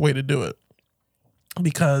smartest way to do it.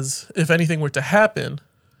 Because if anything were to happen,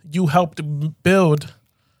 you helped build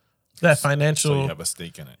that financial. So you have a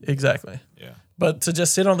stake in it. Exactly. Yeah. But to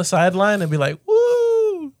just sit on the sideline and be like,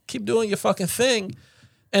 woo, keep doing your fucking thing.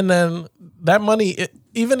 And then that money,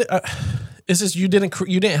 it's just you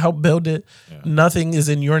didn't help build it. Yeah. Nothing is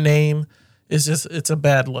in your name. It's a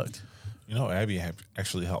bad look. You know, Abby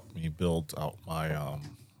actually helped me build out my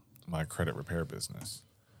my credit repair business.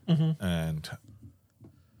 Mm-hmm. And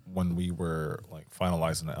when we were like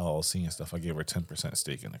finalizing the LLC and stuff, I gave her 10%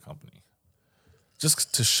 stake in the company,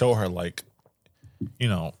 just to show her, like, you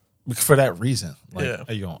know, for that reason. Like,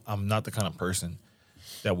 you know, I'm not the kind of person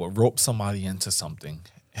that would rope somebody into something,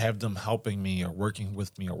 have them helping me or working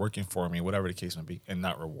with me or working for me, whatever the case may be, and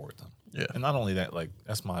not reward them. Yeah. And not only that, like,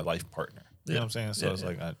 that's my life partner. You know what I'm saying? So it's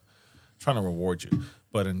like, I'm trying to reward you.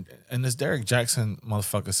 But in this Derek Jackson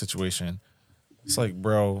motherfucker situation, it's like,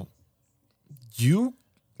 bro,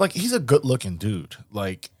 he's a good looking dude.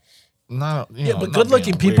 Like, not, you know, but good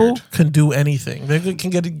looking people can do anything. They can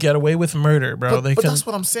get away with murder, bro. But that's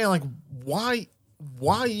what I'm saying. Like, why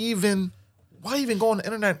even go on the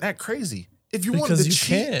internet that crazy? If you wanted to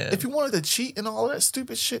cheat, if you wanted to cheat and all that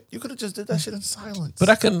stupid shit, you could have just did that shit in silence. But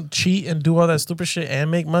I can cheat and do all that stupid shit and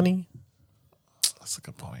make money. That's a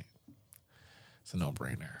good point. It's a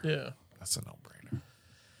no-brainer. Yeah. That's a no-brainer.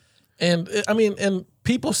 And I mean, and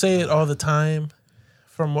people say it all the time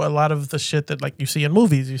from a lot of the shit that, like, you see in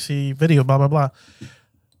movies, you see video, blah, blah, blah.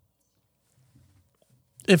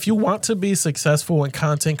 If you want to be successful in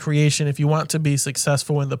content creation, if you want to be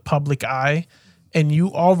successful in the public eye, and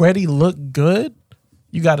you already look good,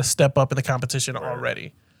 you got to step up in the competition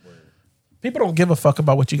already. People don't give a fuck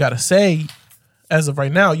about what you got to say as of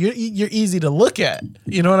right now. You're easy to look at.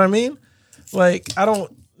 You know what I mean? Like, I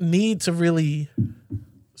don't need to really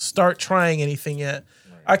start trying anything yet.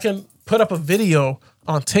 I can put up a video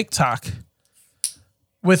on TikTok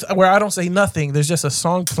where I don't say nothing. There's just a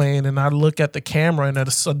song playing, and I look at the camera in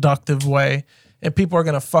a seductive way, and people are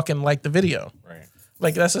going to fucking like the video. Right.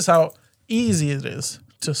 Like, that's just how easy it is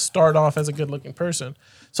to start off as a good looking person.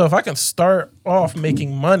 So if I can start off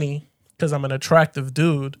making money because I'm an attractive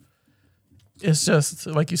dude, it's just,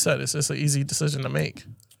 like you said, it's just an easy decision to make.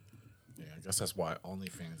 Yeah, I guess that's why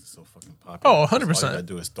OnlyFans is so fucking popular. Oh, 100%. All you gotta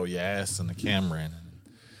do is throw your ass in the camera and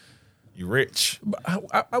you rich. But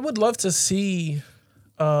I would love to see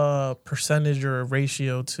a percentage or a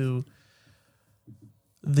ratio to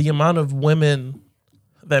the amount of women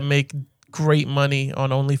that make great money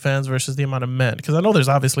on OnlyFans versus the amount of men. Because I know there's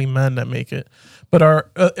obviously men that make it. But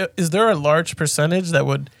is there a large percentage that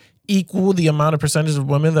would equal the amount of percentage of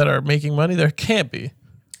women that are making money? There can't be.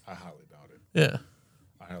 I highly doubt it. Yeah.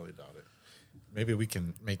 I highly doubt it. Maybe we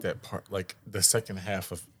can make that part, like, the second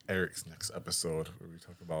half of Eric's next episode, where we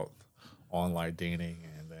talk about online dating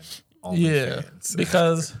and then Yeah, OnlyFans.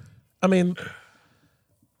 because I mean,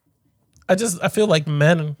 I feel like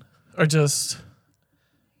men are just,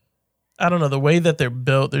 I don't know, the way that they're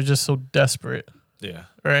built, they're just so desperate, Yeah.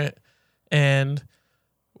 right? And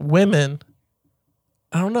women,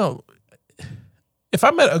 I don't know, if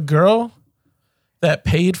I met a girl that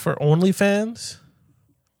paid for OnlyFans,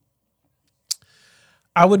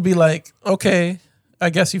 I would be like, okay, I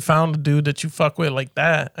guess you found a dude that you fuck with like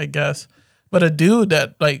that, I guess. But a dude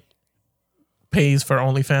that like pays for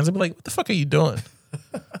OnlyFans, I'd be like, what the fuck are you doing?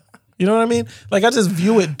 You know what I mean? Like, I just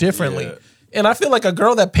view it differently. Yeah. And I feel like a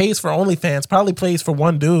girl that pays for OnlyFans probably pays for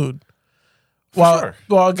one dude. While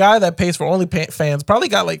a guy that pays for OnlyFans probably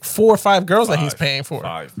got like 4 or 5 girls that he's paying for.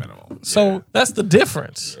 5 minimum. So that's the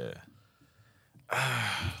difference. Yeah.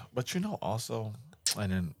 But also,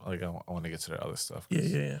 and then like I want to get to the other stuff.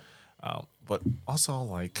 Yeah. But also,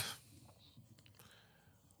 like,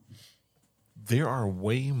 there are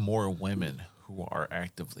way more women who are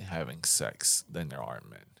actively having sex than there are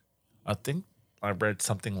men. I think I read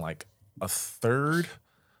something like a third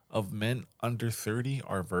of men under 30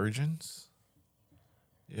 are virgins.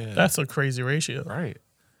 Yeah. That's a crazy ratio. Right.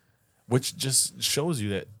 Which just shows you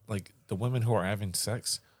that, like, the women who are having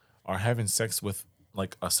sex with,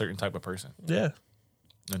 like, a certain type of person. Yeah.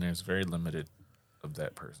 And there's very limited of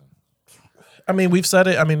that person. I mean, we've said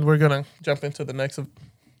it. I mean, we're going to jump into the next.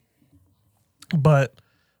 But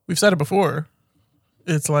we've said it before.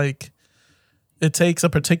 It's like it takes a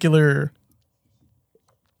particular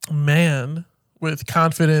man with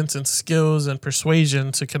confidence and skills and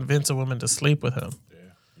persuasion to convince a woman to sleep with him.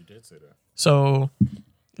 Yeah, you did say that. So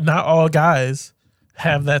not all guys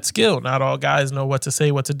have that skill. Not all guys know what to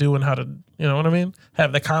say, what to do, and how to, you know what I mean?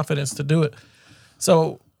 Have the confidence to do it.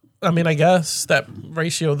 So, I mean, I guess that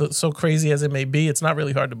ratio, so crazy as it may be, it's not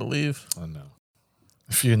really hard to believe. I know.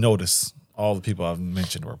 If you notice, all the people I've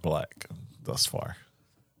mentioned were black thus far.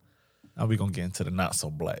 Now we're going to get into the not so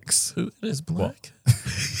blacks. Who is black?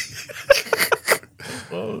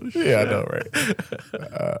 Oh, shit. Yeah, I know, right?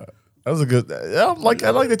 That was a good. I like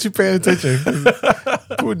that you paying attention.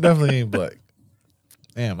 Who definitely ain't black.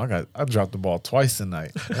 Damn, I dropped the ball twice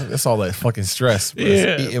tonight. That's all that fucking stress. Bro.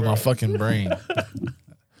 It's eating my fucking brain.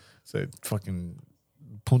 Said fucking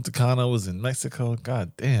Punta Cana was in Mexico.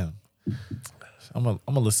 God damn. I'm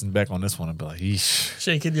gonna listen back on this one and be like, yeesh.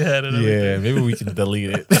 Shaking your head and Yeah, everything. maybe we can delete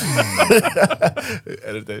it.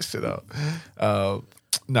 Edit that shit out.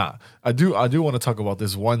 Nah, I do want to talk about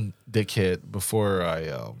this one dickhead before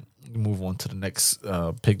I move on to the next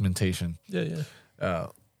pigmentation. Yeah.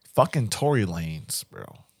 Fucking Tory Lanez, bro.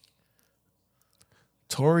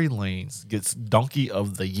 Tory Lanez gets donkey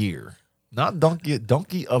of the year. Not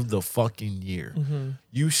donkey of the fucking year. Mm-hmm.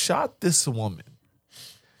 You shot this woman.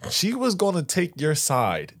 She was going to take your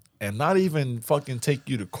side and not even fucking take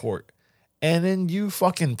you to court. And then you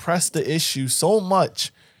fucking press the issue so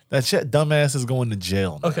much that shit dumbass is going to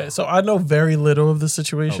jail now. Okay, so I know very little of the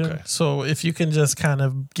situation. Okay. So if you can just kind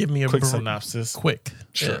of give me a Quick synopsis. Quick.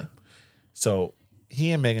 Sure. Yeah. So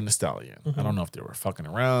he and Megan Thee Stallion, I don't know if they were fucking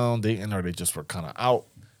around, dating, or they just were kind of out.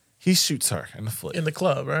 He shoots her in the foot. In the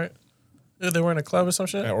club, right? They were in a club or some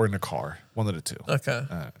shit? Or in the car. One of the two. Okay.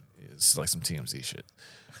 It's like some TMZ shit.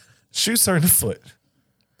 Shoots her in the foot.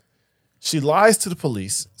 She lies to the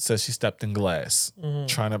police, says she stepped in glass,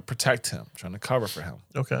 trying to protect him, trying to cover for him.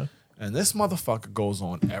 Okay. And this motherfucker goes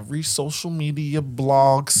on every social media,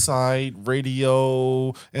 blog site,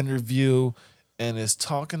 radio, interview, and is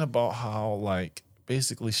talking about how, like,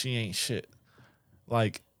 basically she ain't shit.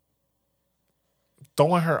 Like,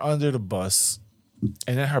 throwing her under the bus.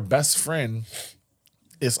 And then her best friend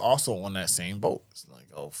is also on that same boat. It's like,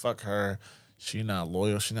 oh, fuck her. She not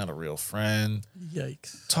loyal. She not a real friend.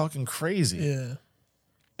 Yikes. Talking crazy. Yeah.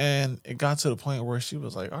 And it got to the point where she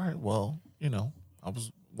was like, all right, well, I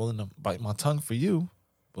was willing to bite my tongue for you,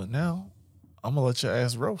 but now I'm going to let your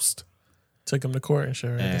ass roast. Took him to court and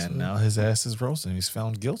sure. And now his ass is roasting. He's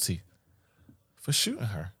found guilty for shooting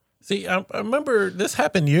her. See, I remember this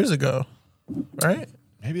happened years ago, right?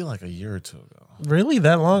 Maybe like a year or two ago. Really?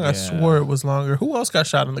 That long? Yeah. I swore it was longer. Who else got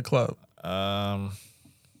shot in the club?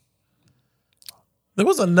 There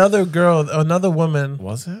was another woman.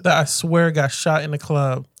 Was it? That I swear got shot in the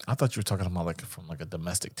club. I thought you were talking about from a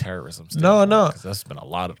domestic terrorism standpoint. No. 'Cause there's been a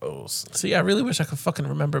lot of those. See, I really wish I could fucking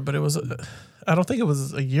remember, but it was, I don't think it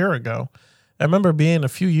was a year ago. I remember being a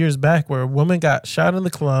few years back where a woman got shot in the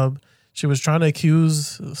club. She was trying to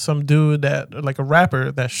accuse some dude like a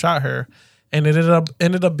rapper that shot her. And it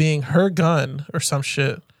ended up being her gun or some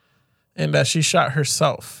shit, and that she shot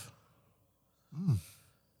herself.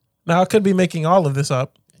 Now I could be making all of this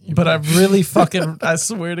up. But I really fucking, I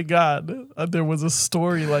swear to God, there was a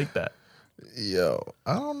story like that. Yo,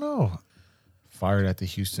 I don't know. Fired at the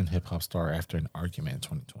Houston hip hop star after an argument in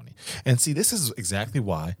 2020. And see, this is exactly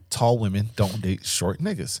why tall women don't date short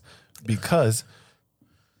niggas. Because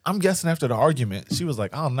I'm guessing after the argument, she was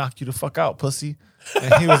like, I'll knock you the fuck out, pussy.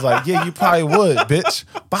 And he was like, yeah, you probably would, bitch.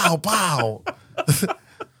 Bow, bow.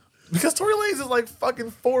 Because Tory Lanez is like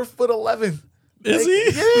fucking 4'11". Is he?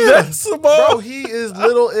 Yeah. That's small. Bro, he is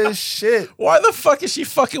little as shit. Why the fuck is she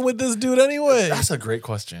fucking with this dude anyway? That's a great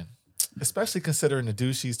question. Especially considering the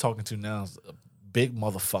dude she's talking to now is a big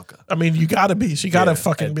motherfucker. I mean, you gotta be. She gotta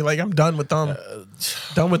fucking be like, I'm done with them.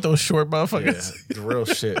 Done with those short motherfuckers. Yeah, the real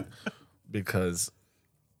shit. Because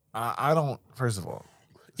I don't, first of all.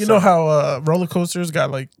 You know how roller coasters got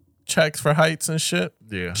like checks for heights and shit?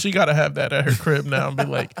 Yeah. She gotta have that at her crib now and be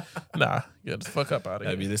like, nah, get the fuck up out of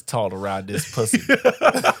here. I'd be this tall to ride this pussy.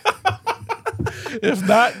 If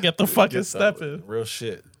not, get the fucking step in. Real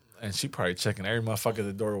shit. And she probably checking every motherfucker at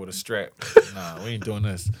the door with a strap. Nah, we ain't doing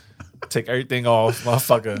this. Take everything off,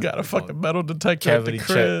 motherfucker. Got a fucking metal detector at the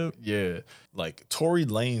crib. Check. Yeah. Like, Tory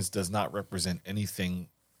Lanez does not represent anything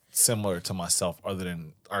similar to myself other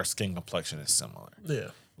than our skin complexion is similar. Yeah.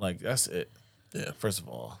 Like, that's it. Yeah. First of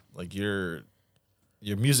all, like, your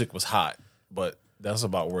music was hot, but that's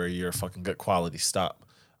about where your fucking good quality stopped.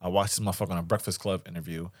 I watched this motherfucker on a Breakfast Club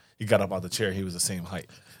interview. He got up out the chair. He was the same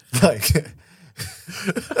height. Like,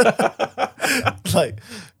 like,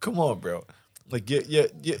 come on, bro. Like, your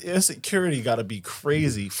insecurity got to be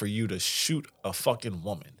crazy for you to shoot a fucking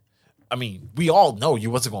woman. I mean, we all know you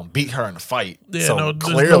wasn't going to beat her in a fight. Yeah, so no,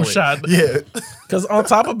 clearly, no shot. Yeah. Because on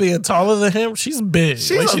top of being taller than him, she's big.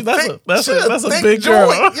 That's a big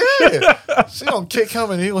girl. Yeah. She going to kick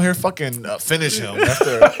him and he going to hear fucking finish him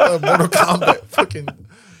after Mortal Kombat fucking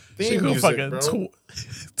theme She gonna music, fucking bro.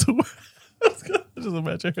 just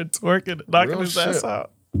imagine her twerking, knocking Real his ass shit.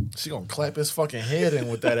 out. She gonna clap his fucking head in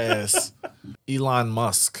with that ass. Elon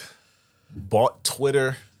Musk bought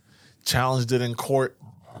Twitter, challenged it in court,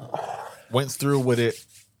 went through with it,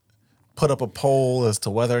 put up a poll as to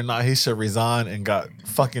whether or not he should resign, and got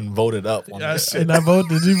fucking voted up on that shit. And I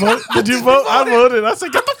voted. Did you vote? Did you vote? I voted. I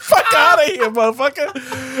said, get the fuck out of here,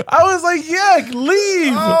 motherfucker. I was like, yeah,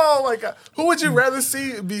 leave. Oh my god. Who would you rather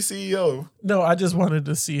see be CEO? No, I just wanted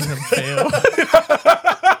to see him fail.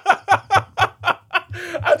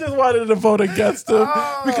 I just wanted to vote against him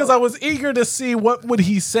because I was eager to see what would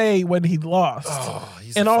he say when he lost.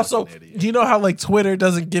 And also, do you know how like Twitter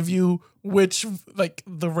doesn't give you which like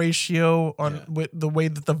the ratio on with the way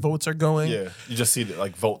that the votes are going? Yeah, you just see the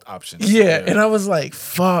like vote options. Yeah, and I was like,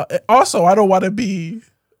 fuck. Also, I don't want to be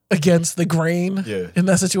against the grain in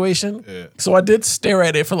that situation. Yeah. So I did stare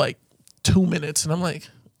at it for like 2 minutes, and I'm like,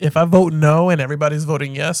 if I vote no and everybody's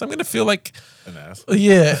voting yes, I'm gonna feel like an ass.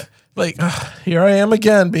 Yeah. Like, here I am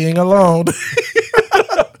again being alone.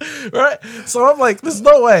 Right? So I'm like, there's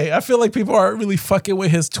no way. I feel like people aren't really fucking with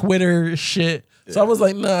his Twitter shit. Yeah. So I was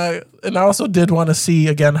like, nah. And I also did want to see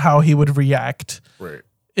again how he would react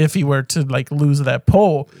if he were to like lose that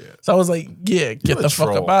poll. Yeah. So I was like, yeah, get the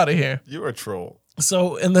fuck up out of here. You're a troll.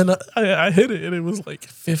 So, and then I hit it and it was like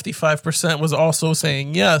 55% was also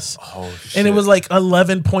saying yes. Oh, shit. And it was like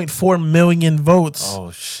 11.4 million votes.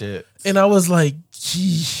 Oh, shit. And I was like,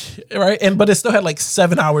 right? But it still had like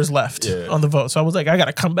 7 hours left on the vote. So I was like, I got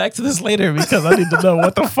to come back to this later because I need to know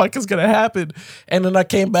what the fuck is going to happen. And then I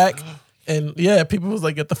came back and people was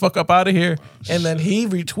like, get the fuck up out of here. And then he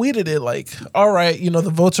retweeted it like, all right,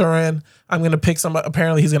 the votes are in. I'm going to pick somebody.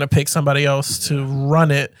 Apparently he's going to pick somebody else to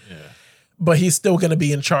run it. Yeah. But he's still going to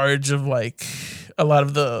be in charge of like a lot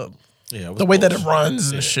of the way that it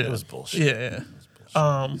runs and shit. It was bullshit. Yeah.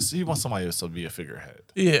 He wants somebody else to be a figurehead.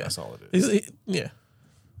 Yeah. That's all it is.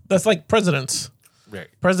 That's like presidents. Right.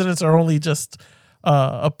 Presidents are only just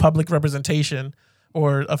a public representation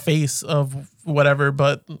or a face of whatever,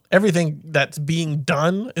 but everything that's being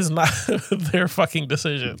done is not their fucking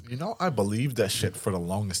decision. I believed that shit for the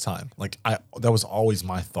longest time. Like that was always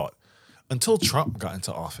my thought until Trump got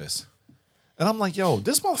into office. And I'm like, yo,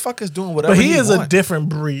 this motherfucker's doing whatever he is a different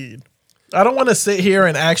breed. I don't want to sit here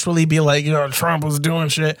and actually be like, Trump was doing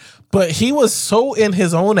shit. But he was so in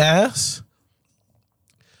his own ass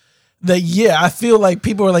that, I feel like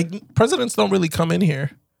people are like, presidents don't really come in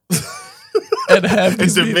here and have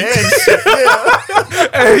these demand shit. Yeah.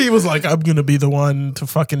 And he was like, I'm going to be the one to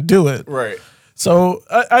fucking do it. Right. So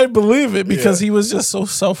I believe it because he was just so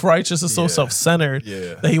self-righteous and so self-centered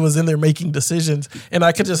that he was in there making decisions. And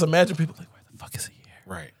I could just imagine people like, why the fuck is he here?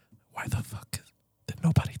 Right. Why the fuck did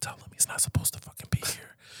nobody tell him he's not supposed to fucking be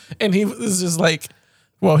here? And he was just like,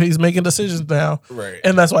 Well, he's making decisions now. Right.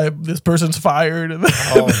 And that's why this person's fired. And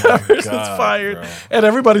that person's fired. Bro. And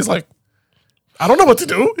everybody's like, I don't know what to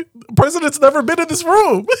do. The president's never been in this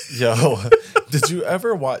room. Yo, did you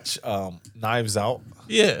ever watch Knives Out?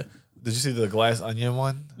 Yeah. Did you see the Glass Onion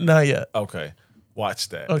one? Not yet. Okay. Watch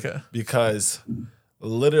that. Okay. Because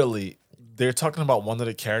literally, they're talking about one of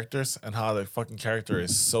the characters and how the fucking character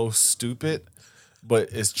is so stupid, but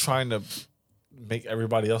is trying to make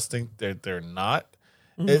everybody else think they're not.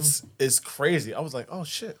 It's crazy. I was like, oh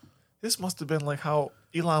shit, this must have been like how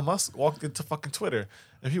Elon Musk walked into fucking Twitter,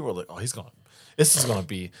 and people were like, oh, this is gonna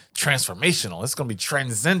be transformational. It's gonna be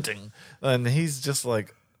transcending, and he's just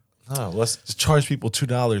like, oh, let's just charge people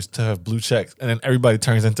 $2 to have blue checks, and then everybody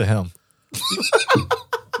turns into him.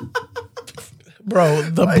 Bro,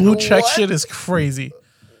 the Like, blue check what? shit is crazy.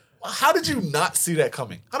 How did you not see that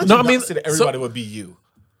coming? How did you not see that everybody would be you?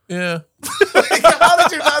 Yeah. How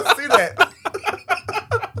did you not see that?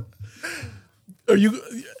 Are you?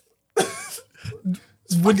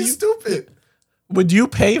 Would you stupid? Would you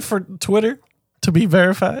pay for Twitter to be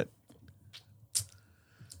verified?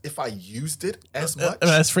 If I used it as much,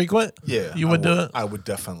 As frequent? yeah, You would do it? I would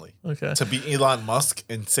definitely. Okay. To be Elon Musk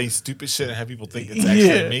and say stupid shit and have people think it's actually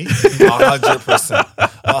Yeah. me, 100%,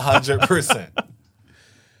 100%.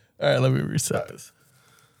 All right, let me reset this.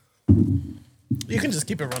 You can just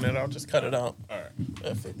keep it running. I'll just cut it out. All right.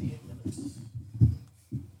 At 58 minutes.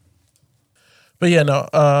 But yeah, no.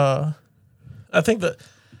 I think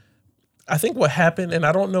what happened, and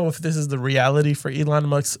I don't know if this is the reality for Elon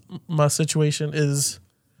Musk's situation, is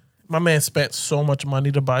my man spent so much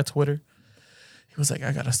money to buy Twitter. He was like,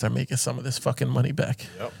 I gotta start making some of this fucking money back.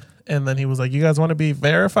 Yep. And then he was like, you guys want to be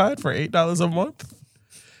verified for $8 a month?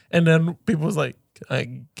 And then people was like,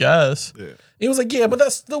 I guess. Yeah. He was like, yeah, but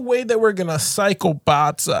that's the way that we're gonna cycle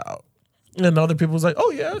bots out. And other people was like,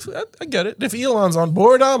 oh yeah, I get it. If Elon's on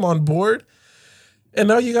board, I'm on board. And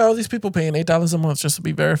now you got all these people paying $8 a month just to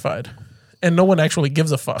be verified. And no one actually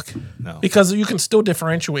gives a fuck. No. Because you can still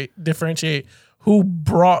differentiate who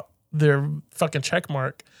brought their fucking check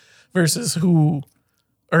mark versus who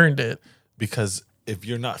earned it. Because if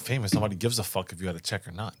you're not famous, nobody gives a fuck if you had a check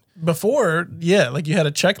or not. Before, yeah, like you had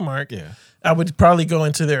a check mark. Yeah. I would probably go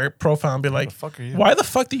into their profile and be like, the fuck are you? why the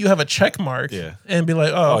fuck do you have a check mark? Yeah. And be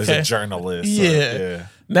like, oh, He's okay. a journalist. Yeah.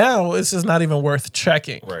 Now it's just not even worth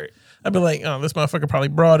checking. Right. I'd be like, oh, this motherfucker probably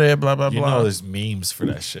brought it, blah, blah, You blah. know there's memes for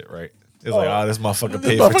that shit, right? It's like, this motherfucker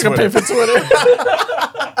This paid for motherfucker Twitter. paid for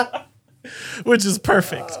Twitter. Which is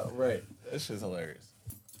perfect. Right. That shit's hilarious.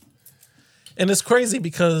 And it's crazy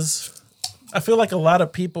because I feel like a lot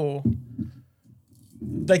of people,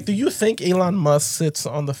 like, do you think Elon Musk sits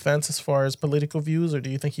on the fence as far as political views, or do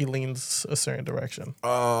you think he leans a certain direction?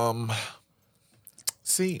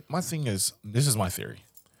 See, my thing is, this is my theory.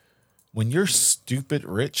 When you're stupid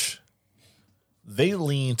rich, they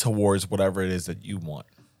lean towards whatever it is that you want.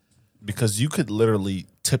 Because you could literally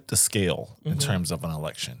tip the scale in terms of an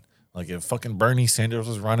election. Like if fucking Bernie Sanders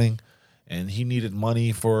was running and he needed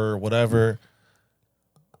money for whatever,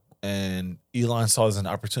 and Elon saw it as an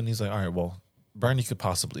opportunity, he's like, all right, well, Bernie could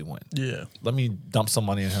possibly win. Yeah. Let me dump some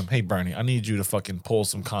money in him. Hey, Bernie, I need you to fucking pull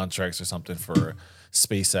some contracts or something for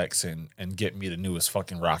SpaceX and get me the newest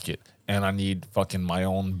fucking rocket. And I need fucking my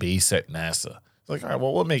own base at NASA. It's like, all right,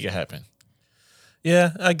 well, we'll make it happen.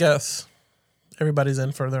 Yeah, I guess. Everybody's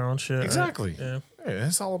in for their own shit. right? Exactly. Yeah. Hey,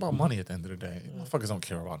 it's all about money at the end of the day. Motherfuckers don't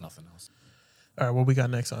care about nothing else. All right, what we got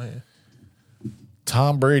next on here?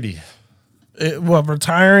 Tom Brady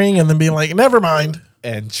Retiring and then being like, never mind.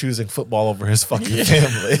 and choosing football over his fucking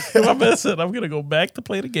family. My man said, I'm going to go back to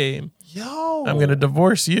play the game. Yo. I'm going to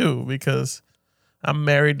divorce you because I'm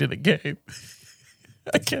married to the game.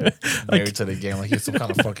 I can't. Married to the game like he's some kind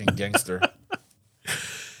of fucking gangster.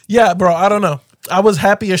 Yeah, bro, I don't know. I was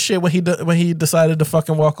happy as shit when he decided to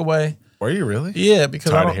fucking walk away. Were you really? Yeah,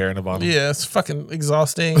 because Tired I of don't, hearing about him? Yeah, it's fucking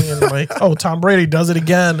exhausting and like, oh, Tom Brady does it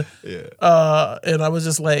again. Yeah. And I was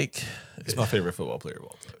just like, He's my favorite football player of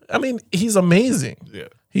all time. I mean, he's amazing. Yeah.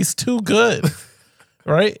 He's too good.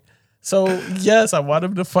 Right? So, yes, I want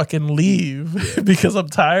him to fucking leave because I'm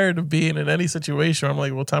tired of being in any situation where I'm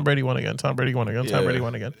like, well, Tom Brady won again. Tom Brady won again. Tom Brady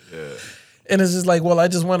won again. Yeah. And it's just like, well, I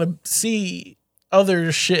just want to see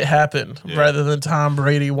other shit happen rather than Tom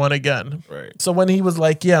Brady won again. Right. So when he was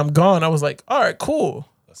like, yeah, I'm gone, I was like, all right, cool.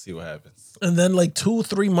 Let's see what happens. And then like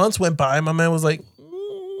 2-3 months went by. My man was like,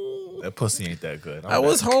 That pussy ain't that good. I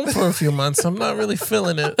was home for a few months. I'm not really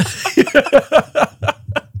feeling it.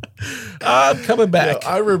 I'm coming back. Yo,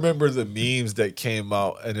 I remember the memes that came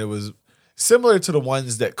out, and it was similar to the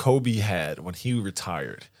ones that Kobe had when he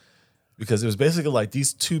retired. because it was basically like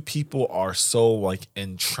these two people are so like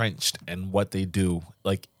entrenched in what they do.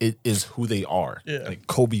 Like it is who they are. Yeah. Like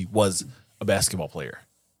Kobe was a basketball player,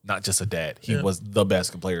 not just a dad. He was the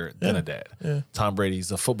basketball player, then a dad. Yeah. Tom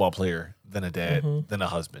Brady's a football player, then a dad, then a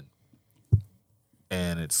husband.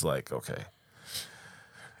 And it's like, okay,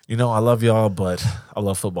 you know, I love y'all, but I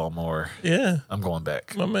love football more. Yeah. I'm going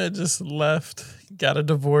back. My man just left, got a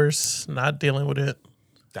divorce, not dealing with it.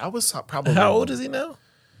 That was probably. How old is he now?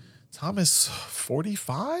 Tom is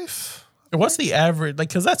 45. What's the average? Like,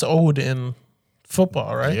 because that's old in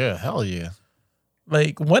football, right? Yeah, hell yeah.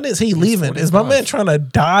 Like, when is he leaving? Is my man trying to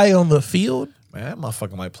die on the field? Man, that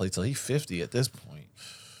motherfucker might play till he's 50 at this point.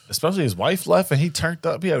 Especially his wife left and he turned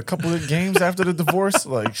up. He had a couple of games after the divorce.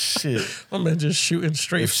 Like, shit. My man just shooting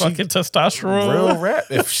straight fucking testosterone. Real rap.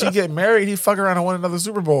 If she get married, he fuck around and win another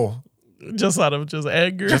Super Bowl. Just out of just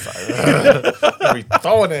anger. Just like, be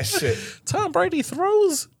throwing that shit. Tom Brady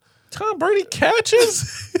throws. Tom Brady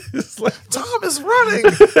catches. It's like, Tom is running.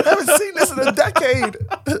 Haven't seen this in a decade.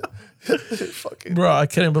 Fucking bro, I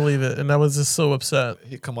couldn't believe it. And I was just so upset.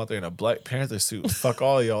 He'd come out there in a Black Panther suit and fuck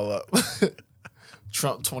all y'all up.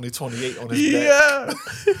 Trump 2028 on his back.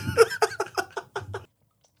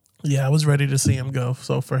 Yeah, I was ready to see him go.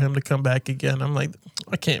 So for him to come back again, I'm like,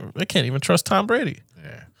 I can't even trust Tom Brady.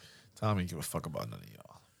 Yeah. Tom ain't give a fuck about none of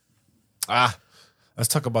y'all. Let's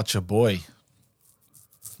talk about your boy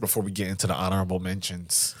before we get into the honorable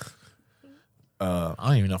mentions. I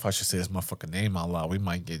don't even know if I should say this motherfucking name out loud. We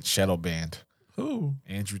might get shadow banned. Who?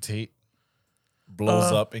 Andrew Tate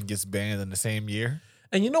blows up and gets banned in the same year.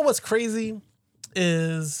 And you know what's crazy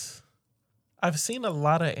is I've seen a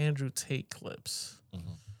lot of Andrew Tate clips.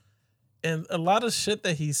 Mm-hmm. And a lot of shit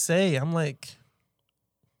that he say, I'm like,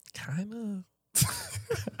 kind of,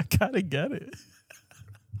 I kind of get it.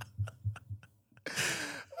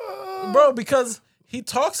 Bro, because he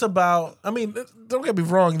talks about, I mean, don't get me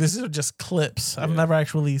wrong, these are just clips. I've never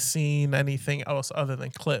actually seen anything else other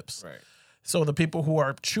than clips. Right. So the people who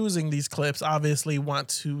are choosing these clips obviously want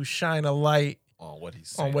to shine a light On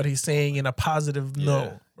what he's saying in a positive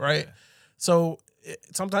note, right? Yeah. So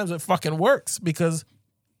sometimes it fucking works because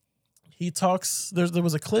he talks. There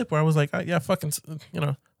was a clip where I was like, yeah, fucking,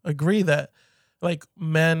 agree that like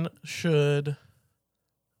men should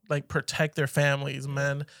like protect their families.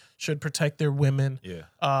 Men should protect their women.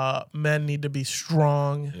 Yeah. Men need to be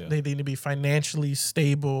strong. Yeah. They need to be financially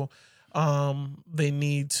stable. They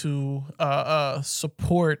need to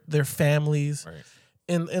support their families. Right.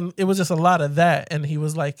 And it was just a lot of that. And he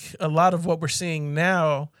was like, a lot of what we're seeing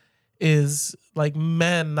now is like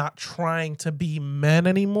men not trying to be men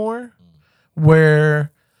anymore,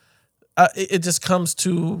 where it just comes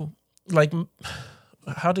to like,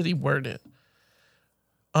 how did he word it?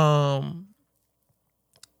 I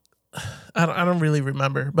don't really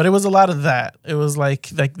remember, but it was a lot of that. It was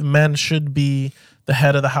like men should be the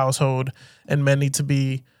head of the household and men need to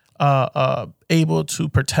be able to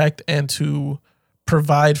protect and to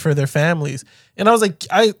provide for their families. And I was like,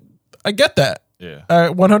 I get that. Yeah. I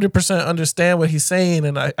 100% understand what he's saying,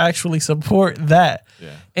 and I actually support that.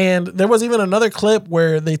 Yeah. And there was even another clip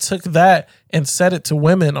where they took that and said it to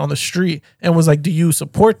women on the street and was like, do you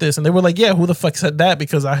support this? And they were like, yeah, who the fuck said that?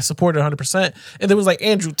 Because I support it 100%. And there was like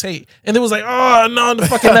Andrew Tate. And it was like, oh, no,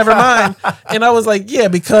 fucking never mind. And I was like, yeah,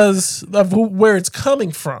 because of where it's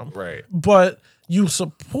coming from. Right. But you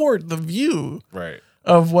support the view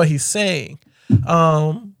of what he's saying.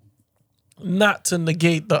 Not to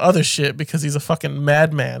negate the other shit because he's a fucking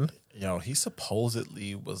madman. Yo, he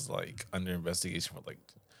supposedly was like under investigation for like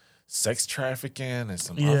sex trafficking and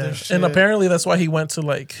some other shit. And apparently that's why he went to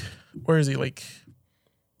like, where is he? Like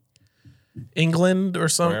England or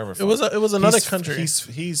something. It was another country.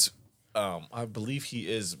 He's I believe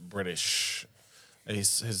he is British.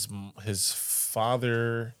 His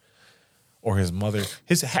father or his mother,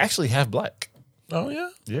 his actually half black. Oh, yeah?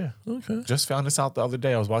 Yeah. Okay. Just found this out the other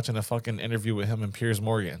day. I was watching a fucking interview with him and Piers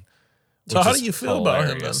Morgan. So how do you feel about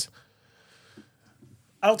him then?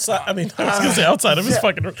 Outside, I was going to say outside of his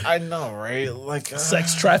fucking... I know, right? Like...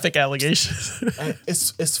 sex traffic allegations.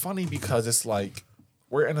 It's funny because it's like,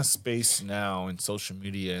 we're in a space now in social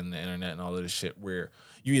media and the internet and all of this shit where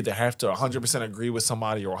you either have to 100% agree with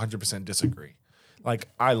somebody or 100% disagree. Like,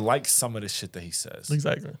 I like some of the shit that he says.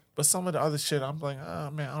 Exactly. But some of the other shit, I'm like,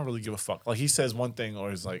 oh, man, I don't really give a fuck. Like, he says one thing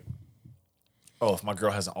or he's like, oh, if my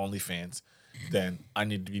girl has an OnlyFans, then I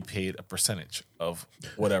need to be paid a percentage of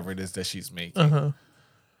whatever it is that she's making.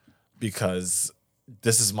 Because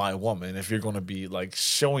this is my woman. If you're going to be, like,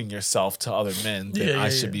 showing yourself to other men, then I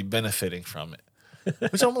should be benefiting from it.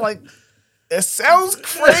 Which I'm like, It sounds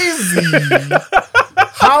crazy.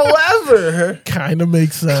 However, Kind of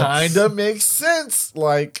makes sense.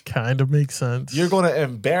 Like, Kind of makes sense. you're going to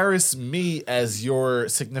embarrass me as your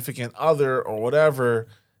significant other or whatever,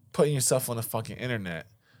 putting yourself on the fucking internet.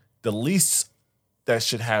 The least that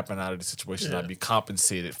should happen out of the situation, I'd be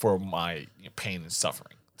compensated for my pain and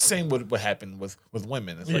suffering. Same with what happened with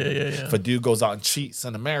women. It's like if a dude goes out and cheats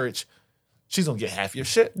in a marriage, she's going to get half your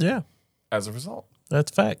shit as a result.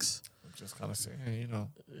 That's facts. I'm just kind of saying, hey, you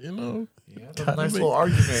know, yeah, a nice little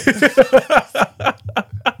argument.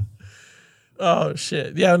 Oh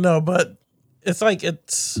shit. Yeah, no, but it's like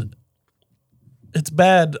it's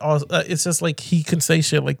bad. It's just like he can say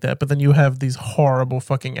shit like that, but then you have these horrible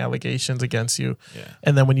fucking allegations against you. Yeah.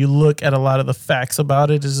 And then when you look at a lot of the facts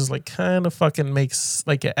about it, it's just like kind of fucking makes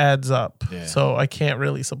like it adds up. Yeah. So I can't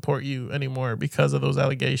really support you anymore because of those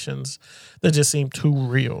allegations that just seem too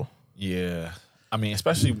real. Yeah. I mean,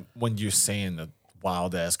 especially when you're saying the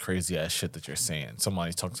wild ass, crazy ass shit that you're saying.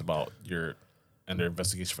 Somebody talks about you're under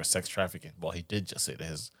investigation for sex trafficking. Well, he did just say that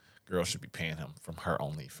his girl should be paying him from her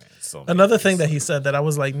OnlyFans. So another thing that he said that I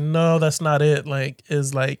was like, no, that's not it. Like,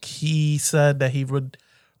 is like he said that he would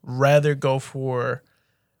rather go for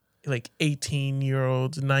like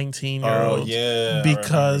 18-year-olds, 19-year-olds,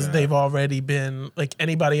 because they've already been like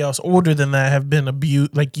anybody else older than that have been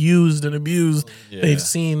abused, like used and abused. Yeah. They've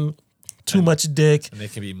seen too much dick. And they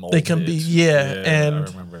can be molded. They can be, and I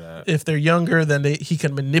remember that. If they're younger, then he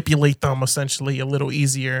can manipulate them essentially a little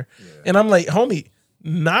easier. Yeah. And I'm like, homie,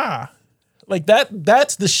 nah. Like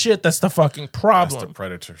that's the shit that's the fucking problem. That's the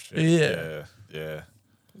predator shit. Yeah.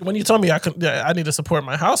 When you told me I need to support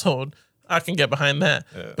my household, I can get behind that.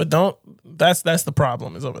 Yeah. But that's the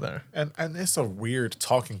problem is over there. And it's a weird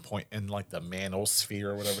talking point in like the manosphere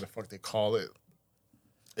or whatever the fuck they call it,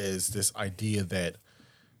 is this idea that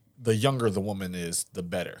the younger the woman is, the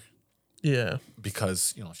better. Yeah.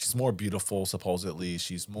 Because, she's more beautiful, supposedly.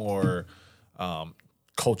 She's more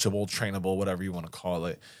coachable, trainable, whatever you want to call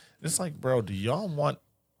it. It's like, bro, do y'all want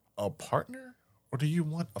a partner or do you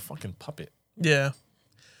want a fucking puppet? Yeah.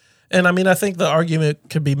 And I mean, I think the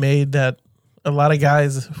argument could be made that a lot of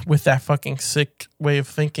guys with that fucking sick way of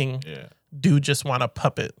thinking do just want a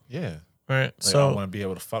puppet. Yeah. Right. Like, so I want to be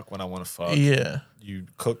able to fuck when I want to fuck. Yeah. You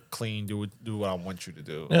cook, clean, do what I want you to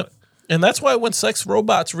do. Yep. And that's why when sex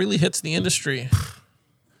robots really hits the industry,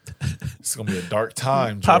 it's gonna be a dark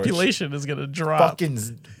time. George. Population is gonna drop.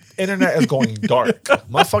 Fucking internet is going dark.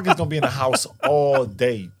 Motherfuckers gonna be in the house all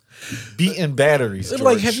day, beating batteries. George.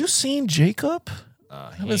 Like, have you seen Jacob?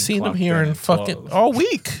 I haven't seen him here in fucking all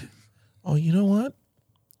week. Oh, you know what?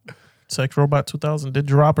 Sex Robot 2000 did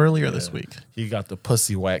drop earlier this week. He got the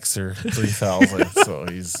Pussy Waxer 3000, so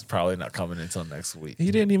he's probably not coming until next week.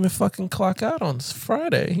 He didn't even fucking clock out on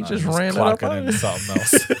Friday. He just ran it up into something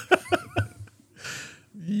else.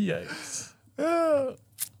 Yikes.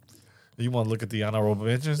 You want to look at the honorable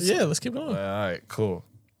mentions? Yeah, let's keep going. All right, cool.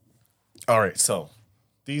 All right, so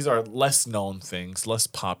these are less known things, less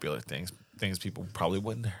popular things people probably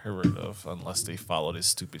wouldn't have heard of unless they follow this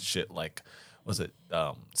stupid shit like, was it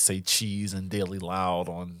Say Cheese and Daily Loud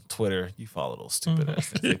on Twitter? You follow those stupid ass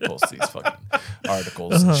things. They post these fucking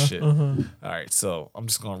articles and shit. All right, so I'm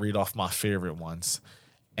just gonna read off my favorite ones.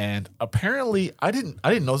 And apparently, I didn't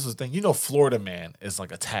know this was a thing. Florida man is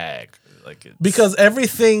like a tag, because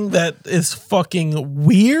everything that is fucking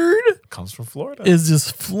weird comes from Florida. Is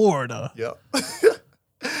just Florida. Yep.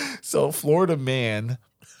 So Florida man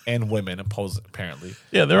and women apparently.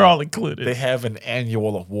 Yeah, they're all included. They have an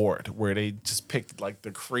annual award where they just pick like the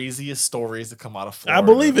craziest stories that come out of Florida. I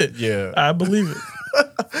believe it. Yeah. I believe it.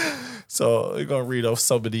 So we're going to read off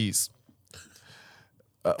some of these.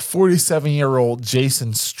 47-year-old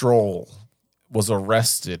Jason Stroll was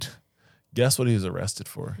arrested. Guess what he was arrested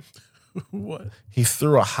for? What? He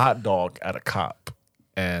threw a hot dog at a cop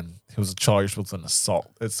and he was charged with an assault.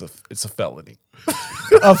 It's a felony.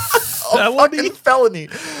 A felony? A felony.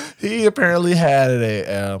 He apparently had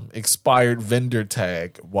a expired vendor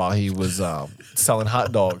tag while he was selling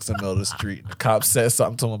hot dogs in the middle of the street. The cop said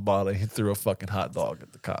something to him about it. He threw a fucking hot dog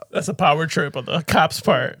at the cop. That's a power trip on the cop's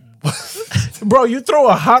part. Bro, you throw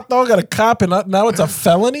a hot dog at a cop and now it's a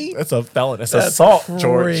felony? That's a felony. That's assault,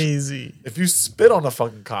 George. Crazy. If you spit on a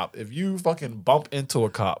fucking cop, if you fucking bump into a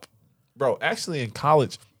cop. Bro, actually in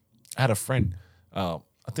college, I had a friend, I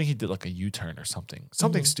think he did like a U-turn or something.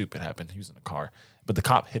 Something stupid happened. He was in a car, but the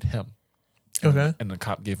cop hit him. Okay. And the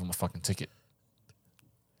cop gave him a fucking ticket.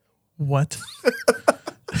 What?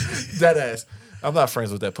 Dead ass. I'm not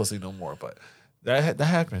friends with that pussy no more, but that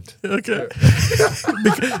happened. Okay.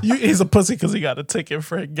 He's a pussy because he got a ticket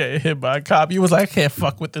for getting hit by a cop. You was like, I can't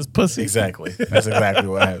fuck with this pussy. Exactly. That's exactly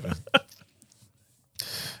what happened.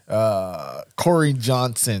 Corey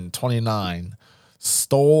Johnson, 29,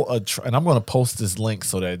 stole a and I'm going to post this link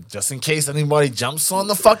so that just in case anybody jumps on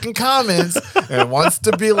the fucking comments and wants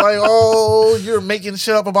to be like, oh, you're making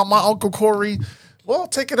shit up about my Uncle Corey. Well,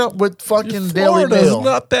 take it up with fucking Daily Florida's Mail.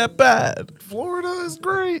 not that bad. Florida is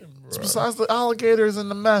great. It's besides the alligators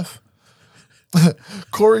and the meth.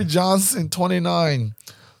 Corey Johnson, 29,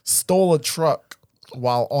 stole a truck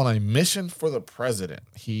while on a mission for the president.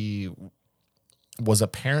 He was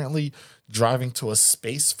apparently driving to a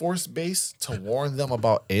Space Force base to warn them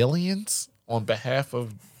about aliens on behalf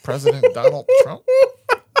of President Donald Trump.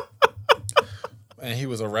 And he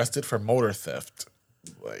was arrested for motor theft.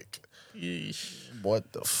 Like, Yeesh.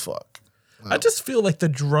 what the fuck? I just feel like the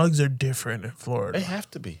drugs are different in Florida. They have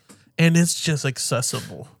to be. And it's just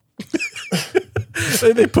accessible.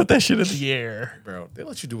 They put that shit in the air. Bro, they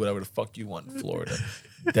let you do whatever the fuck you want in Florida.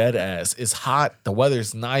 Dead ass. It's hot. The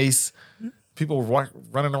weather's nice. People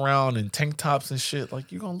running around in tank tops and shit.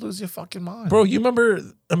 Like, you're going to lose your fucking mind. Bro, you remember,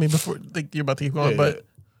 I mean, before, like, you're about to keep going, Yeah, but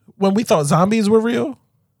when we thought zombies were real,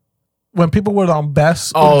 when people were on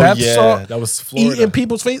bath yeah. salt, That was Florida. eating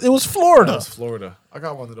people's face, it was Florida. That was Florida. I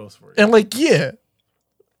got one of those for you. And like, yeah,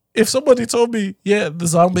 if somebody told me, yeah, the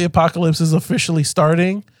zombie apocalypse is officially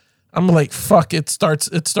starting, I'm like, fuck, it's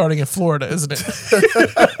starting in Florida, isn't it?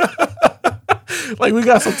 Like, we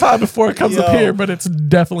got some time before it comes up here, but it's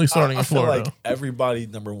definitely starting in Florida. I feel like everybody,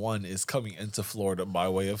 number one, is coming into Florida by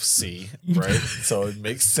way of sea, right? So it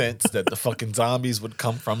makes sense that the fucking zombies would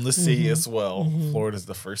come from the sea as well. Florida's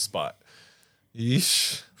the first spot.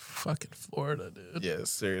 Yeesh. Fucking Florida, dude. Yeah,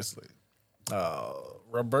 seriously.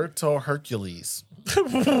 Roberto Hercules.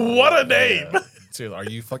 What a name. Seriously, are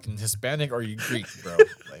you fucking Hispanic or are you Greek, bro?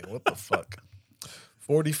 Like, what the fuck?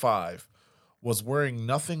 45. Was wearing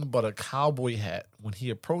nothing but a cowboy hat when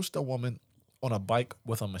he approached a woman on a bike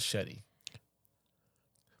with a machete.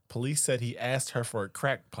 Police said he asked her for a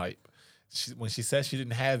crack pipe. When she said she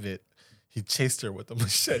didn't have it, he chased her with a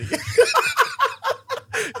machete.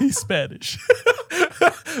 He's Spanish.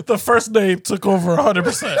 The first name took over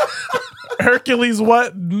 100%. Hercules,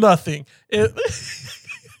 what? Nothing.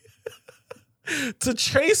 To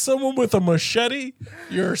chase someone with a machete,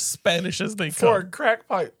 you're Spanish as they For a come. crack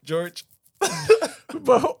pipe, George.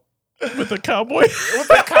 But with a cowboy? With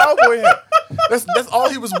a cowboy hat. That's all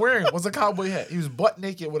he was wearing was a cowboy hat. He was butt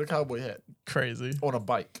naked with a cowboy hat Crazy. on a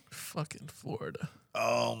bike. Fucking Florida.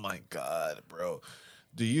 Oh my God, bro.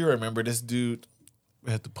 Do you remember this dude?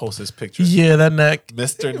 We had to post his picture. Yeah, that neck.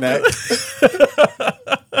 Mr. Neck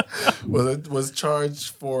was charged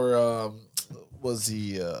for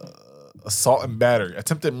assault and battery,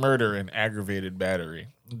 attempted murder and aggravated battery.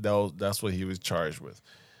 That's what he was charged with.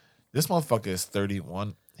 This motherfucker is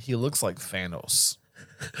 31. He looks like Thanos.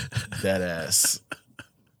 Dead ass.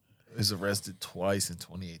 He was arrested twice in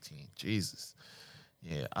 2018. Jesus.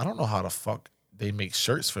 Yeah, I don't know how the fuck they make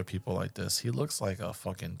shirts for people like this. He looks like a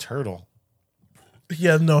fucking turtle.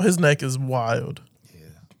 Yeah, no, his neck is wild.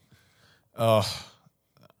 Yeah. All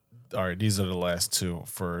right, these are the last two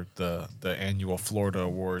for the annual Florida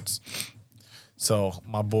Awards. So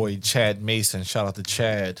my boy Chad Mason, shout out to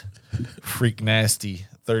Chad, Freak Nasty,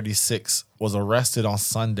 36, was arrested on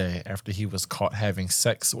Sunday after he was caught having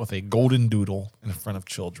sex with a golden doodle in front of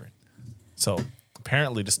children. So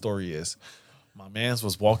apparently the story is my man's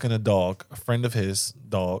was walking a friend of his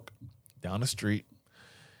dog, down the street.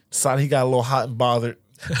 Decided he got a little hot and bothered.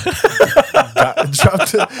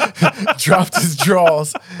 dropped his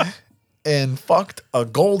drawers and fucked a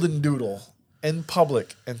golden doodle in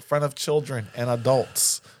public in front of children and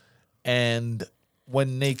adults. And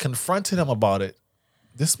when they confronted him about it,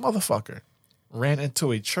 this motherfucker ran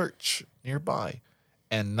into a church nearby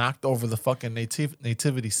and knocked over the fucking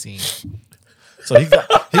nativity scene. So he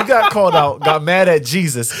got called out, got mad at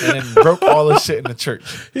Jesus, and then broke all the shit in the church.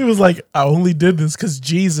 He was like, I only did this because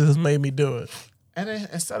Jesus made me do it. And then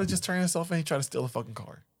instead of just turning himself in, he tried to steal a fucking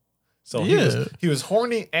car. So Yeah. he was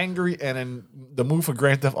horny, angry, and in the mood for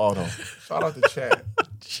Grand Theft Auto. Shout out to Chad.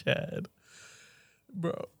 Chad.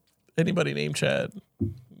 Bro. Anybody named Chad.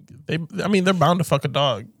 They're bound to fuck a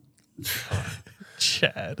dog.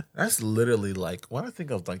 Chad. That's literally like, when I think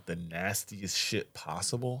of like the nastiest shit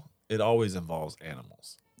possible, it always involves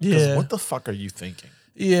animals. 'Cause Yeah. what the fuck are you thinking?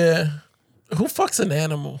 Yeah. Who fucks an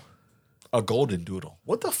animal? A golden doodle.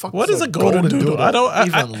 What the fuck? What does is a golden doodle? I don't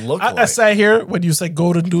even look I like. sat here when you said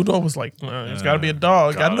golden doodle. I was like, it's got to be a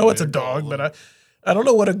dog. I know it's a dog, but I don't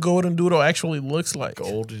know what a golden doodle actually looks like.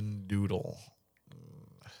 Golden doodle.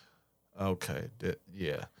 Okay.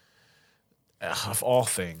 Yeah. Of all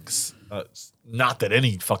things, not that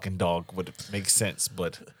any fucking dog would make sense,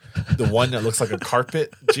 but the one that looks like a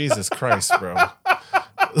carpet, Jesus Christ, bro.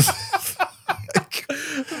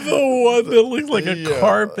 The one that looks like a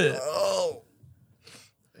carpet. Oh,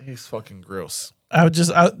 he's fucking gross.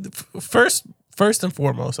 First and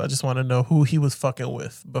foremost, I just want to know who he was fucking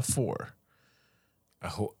with before.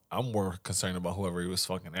 I'm more concerned about whoever he was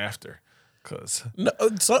fucking after. Cause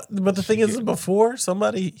but the thing is, before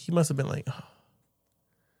he must have been like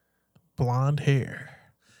blonde hair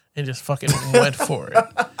and just fucking went for it.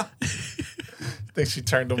 I think she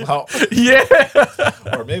turned him out. Yeah.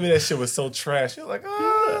 Or maybe that shit was so trash. You're like,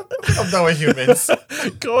 I think I'm done with humans.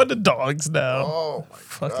 Going to dogs now. Oh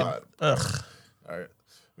my God. Ugh. All right.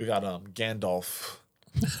 We got Gandalf.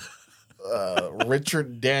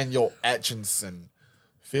 Richard Daniel Atchison,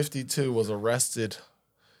 52, was arrested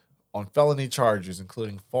on felony charges,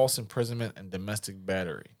 including false imprisonment and domestic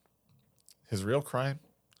battery. His real crime?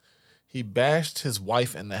 He bashed his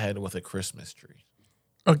wife in the head with a Christmas tree.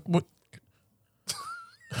 What?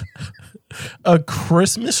 A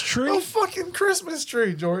Christmas tree? A fucking Christmas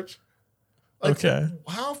tree, George. Like, okay.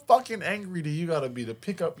 How fucking angry do you gotta be to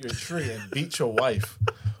pick up your tree and beat your wife?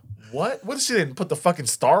 What? What, she didn't put the fucking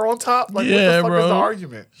star on top? Like, yeah, what the fuck bro. is the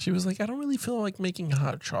argument? She was like, I don't really feel like making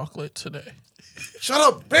hot chocolate today. Shut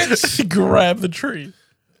up, bitch. She grabbed the tree.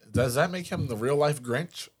 Does that make him the real life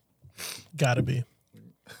Grinch? Gotta be.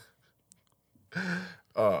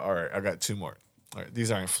 All right, I got two more. All right, these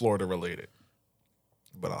aren't Florida related,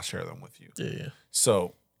 but I'll share them with you. Yeah.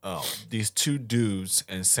 So, these two dudes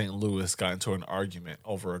in St. Louis got into an argument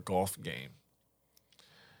over a golf game.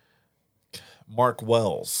 Mark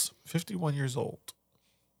Wells, 51 years old,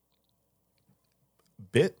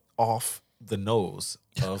 bit off the nose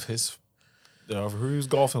of who he was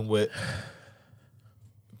golfing with.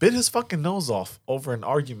 Bit his fucking nose off over an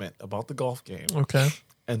argument about the golf game. Okay.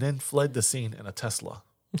 And then fled the scene in a Tesla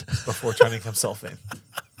before turning himself in.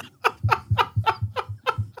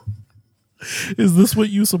 Is this what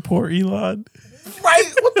you support, Elon?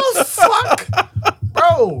 Right? What the fuck?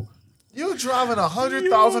 Bro, you driving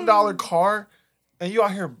 $100,000 car and you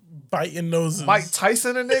out here biting noses. Mike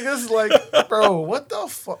Tyson and niggas? Like, bro, what the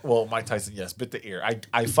fuck? Well, Mike Tyson, yes, bit the ear.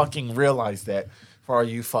 I fucking realized that for all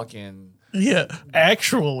you fucking... Yeah,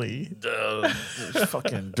 actually.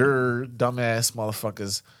 Fucking dumbass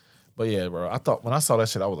motherfuckers. But yeah, bro, I thought when I saw that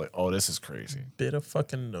shit, I was like, oh, this is crazy. Bit a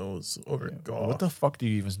fucking nose over golf. What the fuck do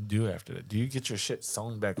you even do after that? Do you get your shit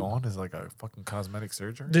sewn back on as like a fucking cosmetic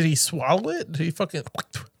surgery? Did he swallow it? Did he fucking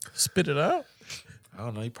spit it out? I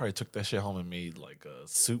don't know. He probably took that shit home and made like a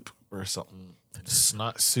soup or something.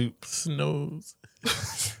 Snot soup. Snows.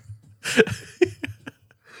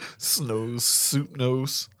 Snows. Soup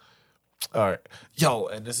nose. All right. Yo,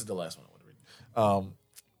 and this is the last one I want to read.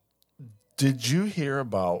 Did you hear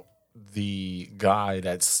about the guy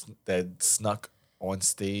that snuck on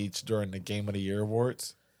stage during the Game of the Year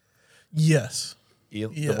awards? Yes.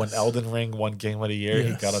 When Elden Ring won Game of the Year,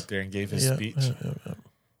 he got up there and gave his speech. Yeah.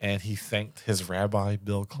 And he thanked his rabbi,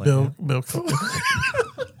 Bill Clinton. Bill Clinton.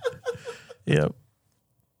 Yep.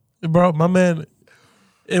 Bro, my man,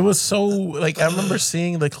 it was so, like, I remember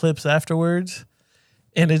seeing the clips afterwards,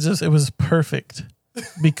 and it was perfect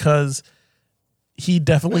because he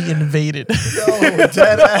definitely invaded. Yo,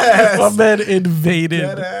 dead ass. My man invaded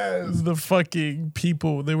Dead ass. the fucking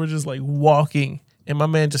people. They were just, like, walking, and my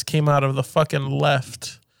man just came out of the fucking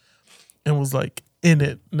left and was, like, in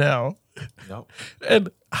it now. Nope. And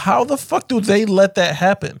how the fuck do they let that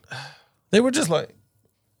happen? They were just like,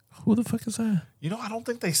 who the fuck is that? You know, I don't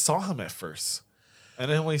think they saw him at first.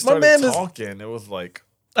 And then when he started talking, it was like...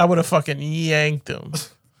 I would have fucking yanked him.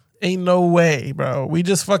 Ain't no way, bro. We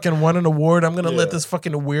just fucking won an award. I'm going to let this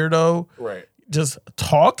fucking weirdo just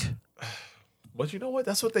talk? But you know what?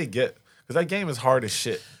 That's what they get. Because that game is hard as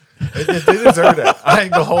shit. They deserve that. I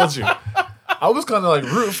ain't going to hold you. I was kind of like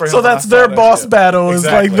rooting for him. So that's their boss battle is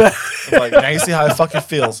like that. Like, now you see how it fucking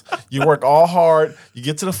feels. You work all hard, you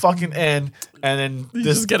get to the fucking end, and then you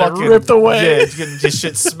this just get fucking ripped away. Yeah, you're getting your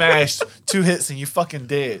shit smashed. 2 hits and you fucking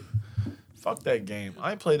dead. Fuck that game.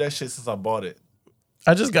 I ain't played that shit since I bought it.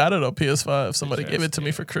 I just got it on PS5. Somebody gave it to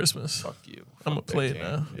me for Christmas. Fuck you. I'm going to play it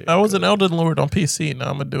now. Yeah, I was an Elden Lord on PC.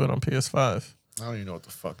 Now I'm going to do it on PS5. I don't even know what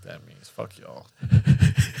the fuck that means. Fuck y'all.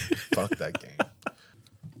 Fuck that game.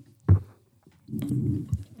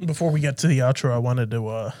 Before we get to the outro, I wanted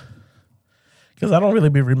to, because I don't really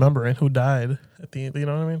be remembering who died at the end. You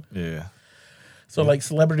know what I mean? Yeah. So like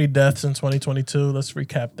celebrity deaths in 2022. Let's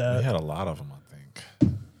recap that. We had a lot of them, I think.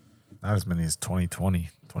 Not as many as 2020.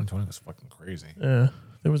 2020 was fucking crazy. Yeah,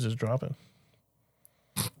 it was just dropping.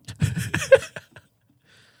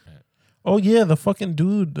 Oh yeah, the fucking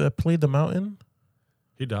dude that played the mountain.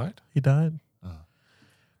 He died? He died.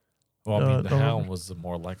 Well, I mean, the the Hound Hound. was the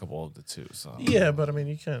more likable of the two. So Yeah, but I mean,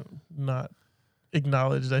 you can't not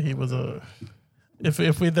acknowledge that he was a. If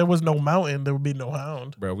there was no Mountain, there would be no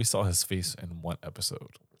Hound. bro, we saw his face in one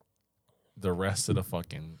episode. The rest of the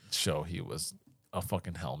fucking show, he was a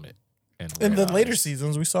fucking helmet. And In the red later eyes.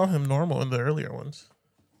 seasons, we saw him normal in the earlier ones.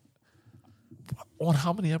 On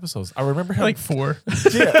how many episodes? I remember him Like 4.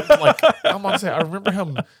 Yeah, like I'm about to say, I remember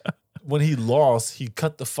him when he lost. He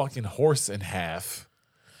cut the fucking horse in half,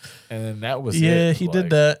 and then that was Yeah, it. he Like, did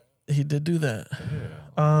that. He did do that. Yeah,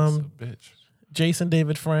 that's a bitch. Jason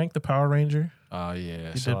David Frank, the Power Ranger. Oh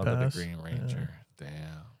yeah, He shout did out to pass. the Green Ranger.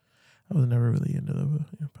 Damn, I was never really into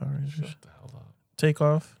the Power Rangers. shut the hell up.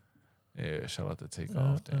 Takeoff. Yeah, shout out to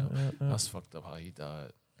Takeoff. Damn, uh. that's fucked up how he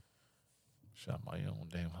died. Shot my own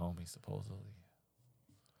damn homie supposedly.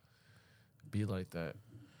 Be like that.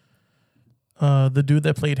 The dude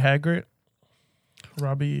that played Hagrid,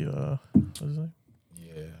 Robbie, what's his name?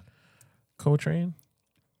 Yeah, Coltrane.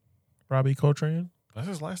 Robbie Coltrane. that's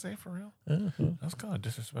his last name for real. Yeah. That's kind of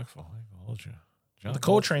disrespectful. I ain't gonna hold you. John The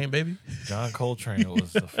Coltrane, baby. John Coltrane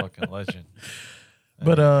was the fucking legend.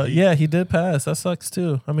 But yeah, he did pass. That sucks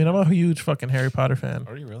too. I mean, I'm a huge fucking Harry Potter fan.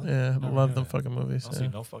 Are you really? Yeah, I Never love knew them that. fucking movies. I don't see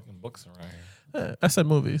no fucking books around here. I said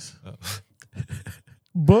movies. Oh.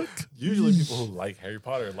 Book. Usually people who like Harry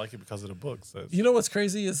Potter like it because of the books. That's You know what's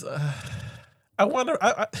crazy is I want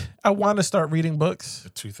to start reading books, the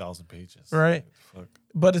 2,000 pages. right? Fuck.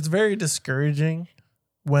 But it's very discouraging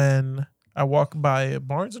when I walk by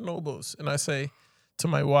Barnes and Nobles and I say to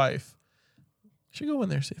my wife, "Should go in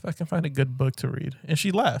there see if I can find a good book to read," and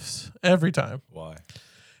she laughs every time. Why?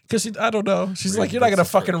 Because I don't know. She's Reading like, "You're not gonna books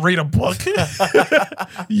is fucking read a book."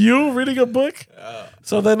 You reading a book?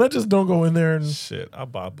 So then I just don't go in there and Shit, I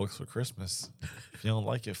buy books for Christmas. If you don't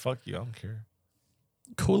like it, fuck you. I don't care.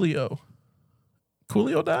 Coolio.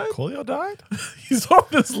 Coolio died? Coolio died? He's on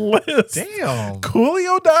this list. Damn.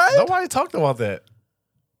 Coolio died? Nobody talked about that.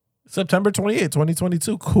 September 28th,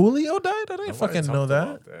 2022. Coolio died? I didn't Nobody fucking know talked that.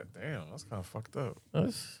 about that. Damn, that's kind of fucked up.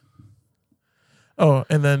 Oh,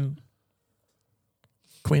 and then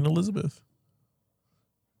Queen Elizabeth.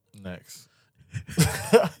 Next.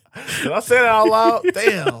 Did I say that out loud?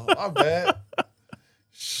 Damn, my bad.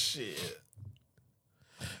 Shit.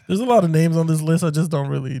 There's a lot of names on this list. I just don't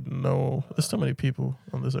really know. There's so many people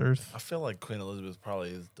on this earth. I feel like Queen Elizabeth probably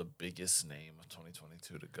is the biggest name of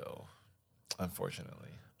 2022 to go, unfortunately.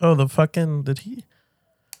 Oh, the fucking,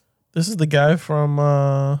 this is the guy from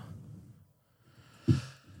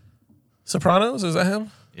Sopranos. Is that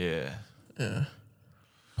him? Yeah. Yeah.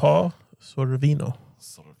 Paul Sorvino.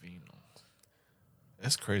 Sorvino.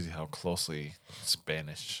 It's crazy how closely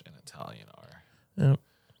Spanish and Italian are. Yep.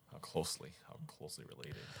 How closely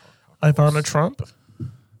related. How close. Ivana Trump.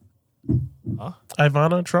 Huh?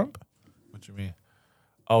 Ivana Trump. What you mean?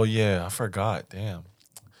 Oh yeah, I forgot. Damn.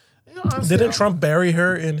 You know, honestly, Didn't Trump bury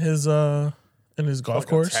her in his golf like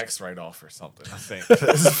course? a tax write-off or something? I think this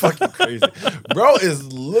is fucking crazy. Bro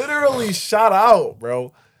is literally shot out,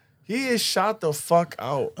 bro. He is shot the fuck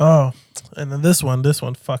out. Oh, and then this one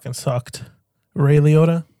fucking sucked. Ray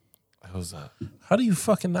Liotta. Who's that? How do you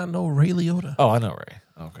fucking not know Ray Liotta? Oh, I know Ray.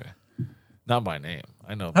 Okay, not by name.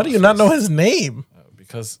 I know. How do you not know his name?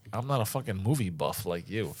 Because I'm not a fucking movie buff like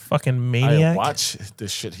you. Fucking I maniac. watch the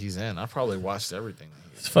shit he's in. I probably watched everything.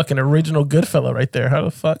 It's fucking original Goodfella right there. How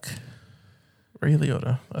the fuck? Ray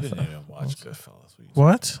Liotta. I didn't even watch Goodfellas.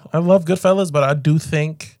 What? I love Goodfellas, but I do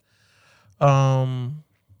think The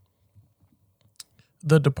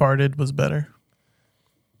Departed was better.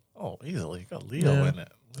 Oh, easily. You got Leo in it.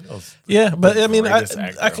 Leo's Yeah, but the I mean, greatest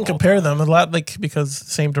actor I of can all compare time. them a lot, like because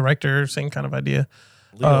same director, same kind of idea.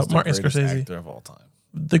 Leo's the Martin greatest Scorsese. actor of all time.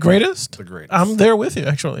 The greatest? The greatest. I'm there with you,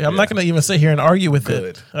 actually. I'm not going to even sit here and argue with Good.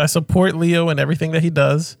 it. I support Leo and everything that he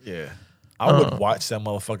does. Yeah. I would watch that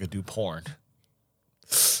motherfucker do porn. Did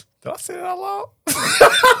I say that out loud?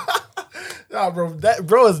 Nah, bro. That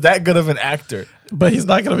bro is that good of an actor. But he's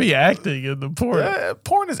not going to be acting in the porn. Yeah,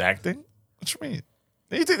 porn is acting. What you mean?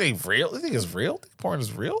 You think they real? You think it's real? Think porn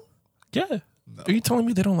is real? Yeah. Are you telling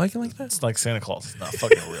me they don't like it like that? It's like Santa Claus. It's not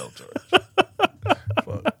fucking real, George.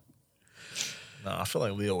 But, no, I feel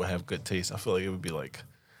like Leo would have good taste. I feel like it would be like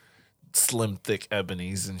slim, thick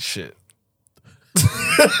ebonies and shit.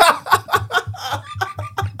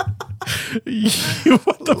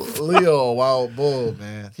 What the Leo, wild bull,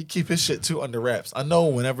 man. He keep his shit too under wraps. I know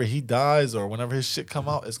whenever he dies or whenever his shit come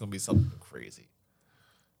out, it's gonna be something crazy.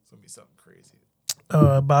 It's gonna be something crazy.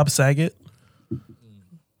 Bob Saget.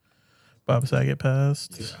 Bob Saget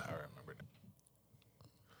passed. Yeah, I remember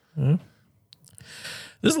that.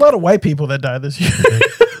 There's a lot of white people that died this year.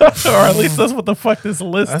 Or at least that's what the fuck this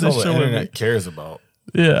list That's is all the showing me. internet cares about.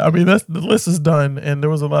 Yeah, I mean the list is done, and there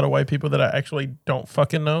was a lot of white people that I actually don't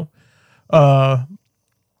fucking know.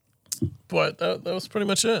 But that was pretty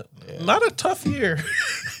much it. Yeah. Not a tough year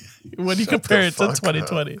when you compare it to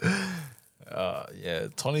 2020. Yeah,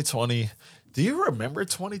 2020. Do you remember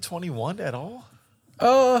 2021 at all?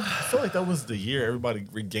 I feel like that was the year everybody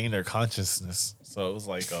regained their consciousness. So it was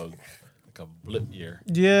like a blip year.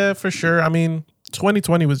 Yeah, for sure. I mean,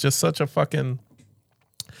 2020 was just such a fucking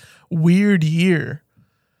weird year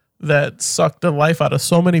that sucked the life out of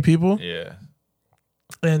so many people. Yeah.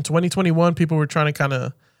 And 2021, people were trying to kind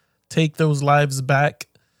of take those lives back,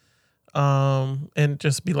 and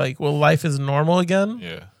just be like, well, life is normal again.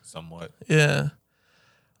 Yeah, somewhat. Yeah.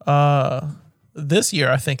 This year,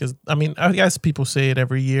 I think I guess people say it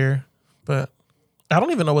every year, but I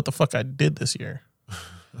don't even know what the fuck I did this year.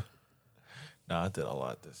 No, I did a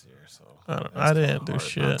lot this year, so I didn't do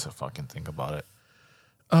shit. Not to fucking think about it.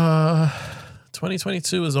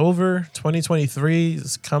 2022 is over. 2023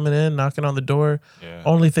 is coming in, knocking on the door. Yeah.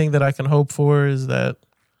 Only thing that I can hope for is that,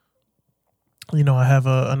 I have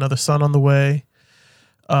another son on the way,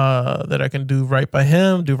 that I can do right by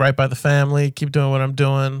him, do right by the family, keep doing what I'm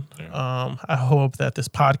doing. Yeah. I hope that this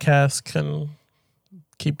podcast can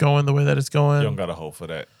keep going the way that it's going. You don't got to hope for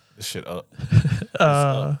that. This shit up.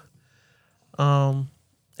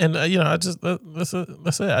 And I just that's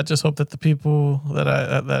it. I just hope that the people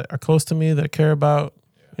that are close to me, that I care about,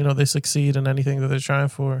 they succeed in anything that they're trying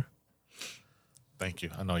for. Thank you.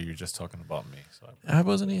 I know you were just talking about me. So I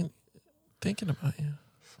wasn't even thinking about you.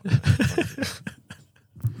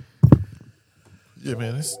 Yeah,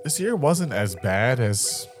 man. This year wasn't as bad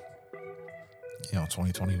as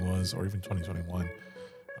 2020 was, or even 2021.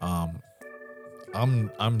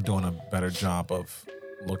 I'm doing a better job of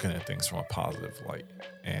looking at things from a positive light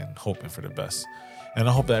and hoping for the best. And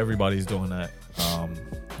I hope that everybody's doing that,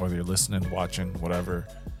 whether you're listening, watching, whatever.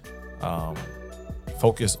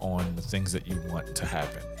 Focus on the things that you want to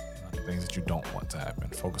happen, not the things that you don't want to happen.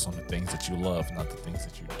 Focus on the things that you love, not the things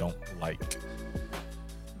that you don't like.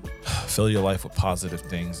 Fill your life with positive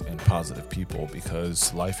things and positive people,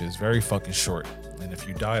 because life is very fucking short. And if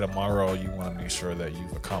you die tomorrow, you want to make sure that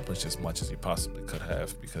you've accomplished as much as you possibly could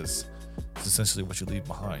have, because it's essentially what you leave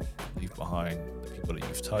behind. You leave behind the people that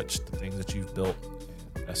you've touched, the things that you've built.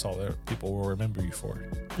 And that's all that people will remember you for.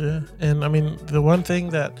 Yeah. And I mean, I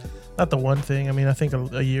think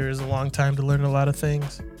a year is a long time to learn a lot of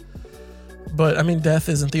things. But I mean, death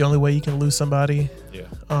isn't the only way you can lose somebody. Yeah.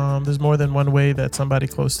 There's more than one way that somebody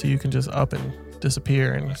close to you can just up and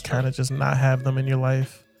disappear and kind of just not have them in your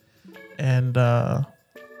life. And,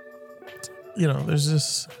 there's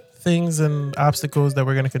just things and obstacles that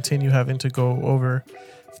we're going to continue having to go over.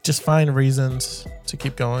 Just find reasons to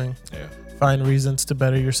keep going. Yeah. Find reasons to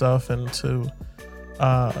better yourself and to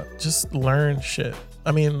just learn shit.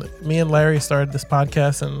 I mean, me and Larry started this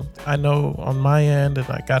podcast, and I know on my end, and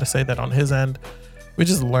I got to say that on his end, we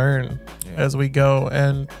just learn as we go,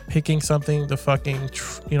 and picking something to fucking,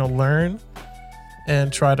 learn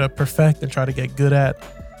and try to perfect and try to get good at.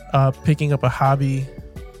 Picking up a hobby.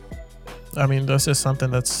 I mean, that's just something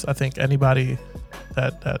that's, I think anybody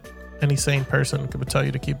that any sane person could tell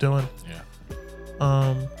you to keep doing.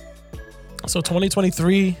 Yeah. So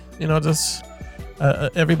 2023, just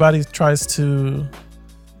everybody tries to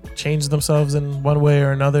change themselves in one way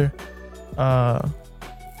or another.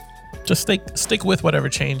 Just stick with whatever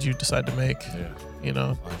change you decide to make. Yeah.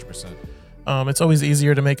 100%. It's always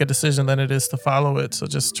easier to make a decision than it is to follow it. So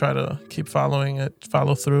just try to keep following it,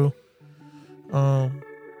 follow through.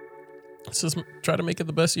 Just try to make it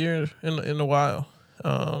the best year in a while.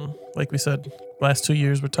 Like we said, last 2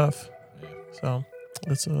 years were tough. Yeah. So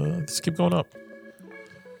let's keep going up.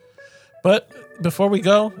 But before we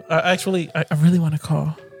go, I really want to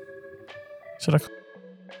call. Should I call?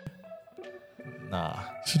 Nah.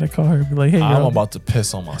 Should I call her and be like, hey, I'm about to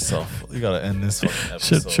piss on myself. You got to end this fucking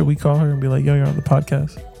episode. Should we call her and be like, yo, you're on the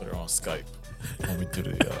podcast? Put her on Skype. When we do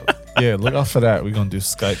the, yeah, look out for that. We're going to do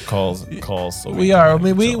Skype calls. So we are. I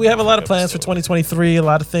mean, we have a lot of plans for 2023. A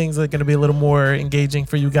lot of things that are going to be a little more engaging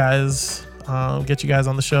for you guys. Get you guys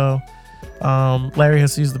on the show. Larry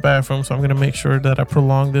has to use the bathroom, so I'm going to make sure that I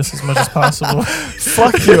prolong this as much as possible.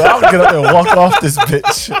 Fuck you. I'll get up and walk off this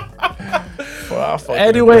bitch.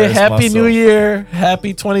 Anyway, happy New Year.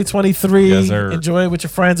 Happy 2023. Yes, sir. Enjoy it with your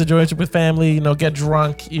friends. Enjoy it with family. Get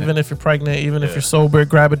drunk, even if you're pregnant, even if you're sober.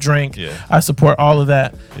 Grab a drink. Yeah. I support all of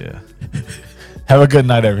that. Yeah. Have a good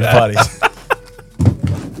night, everybody.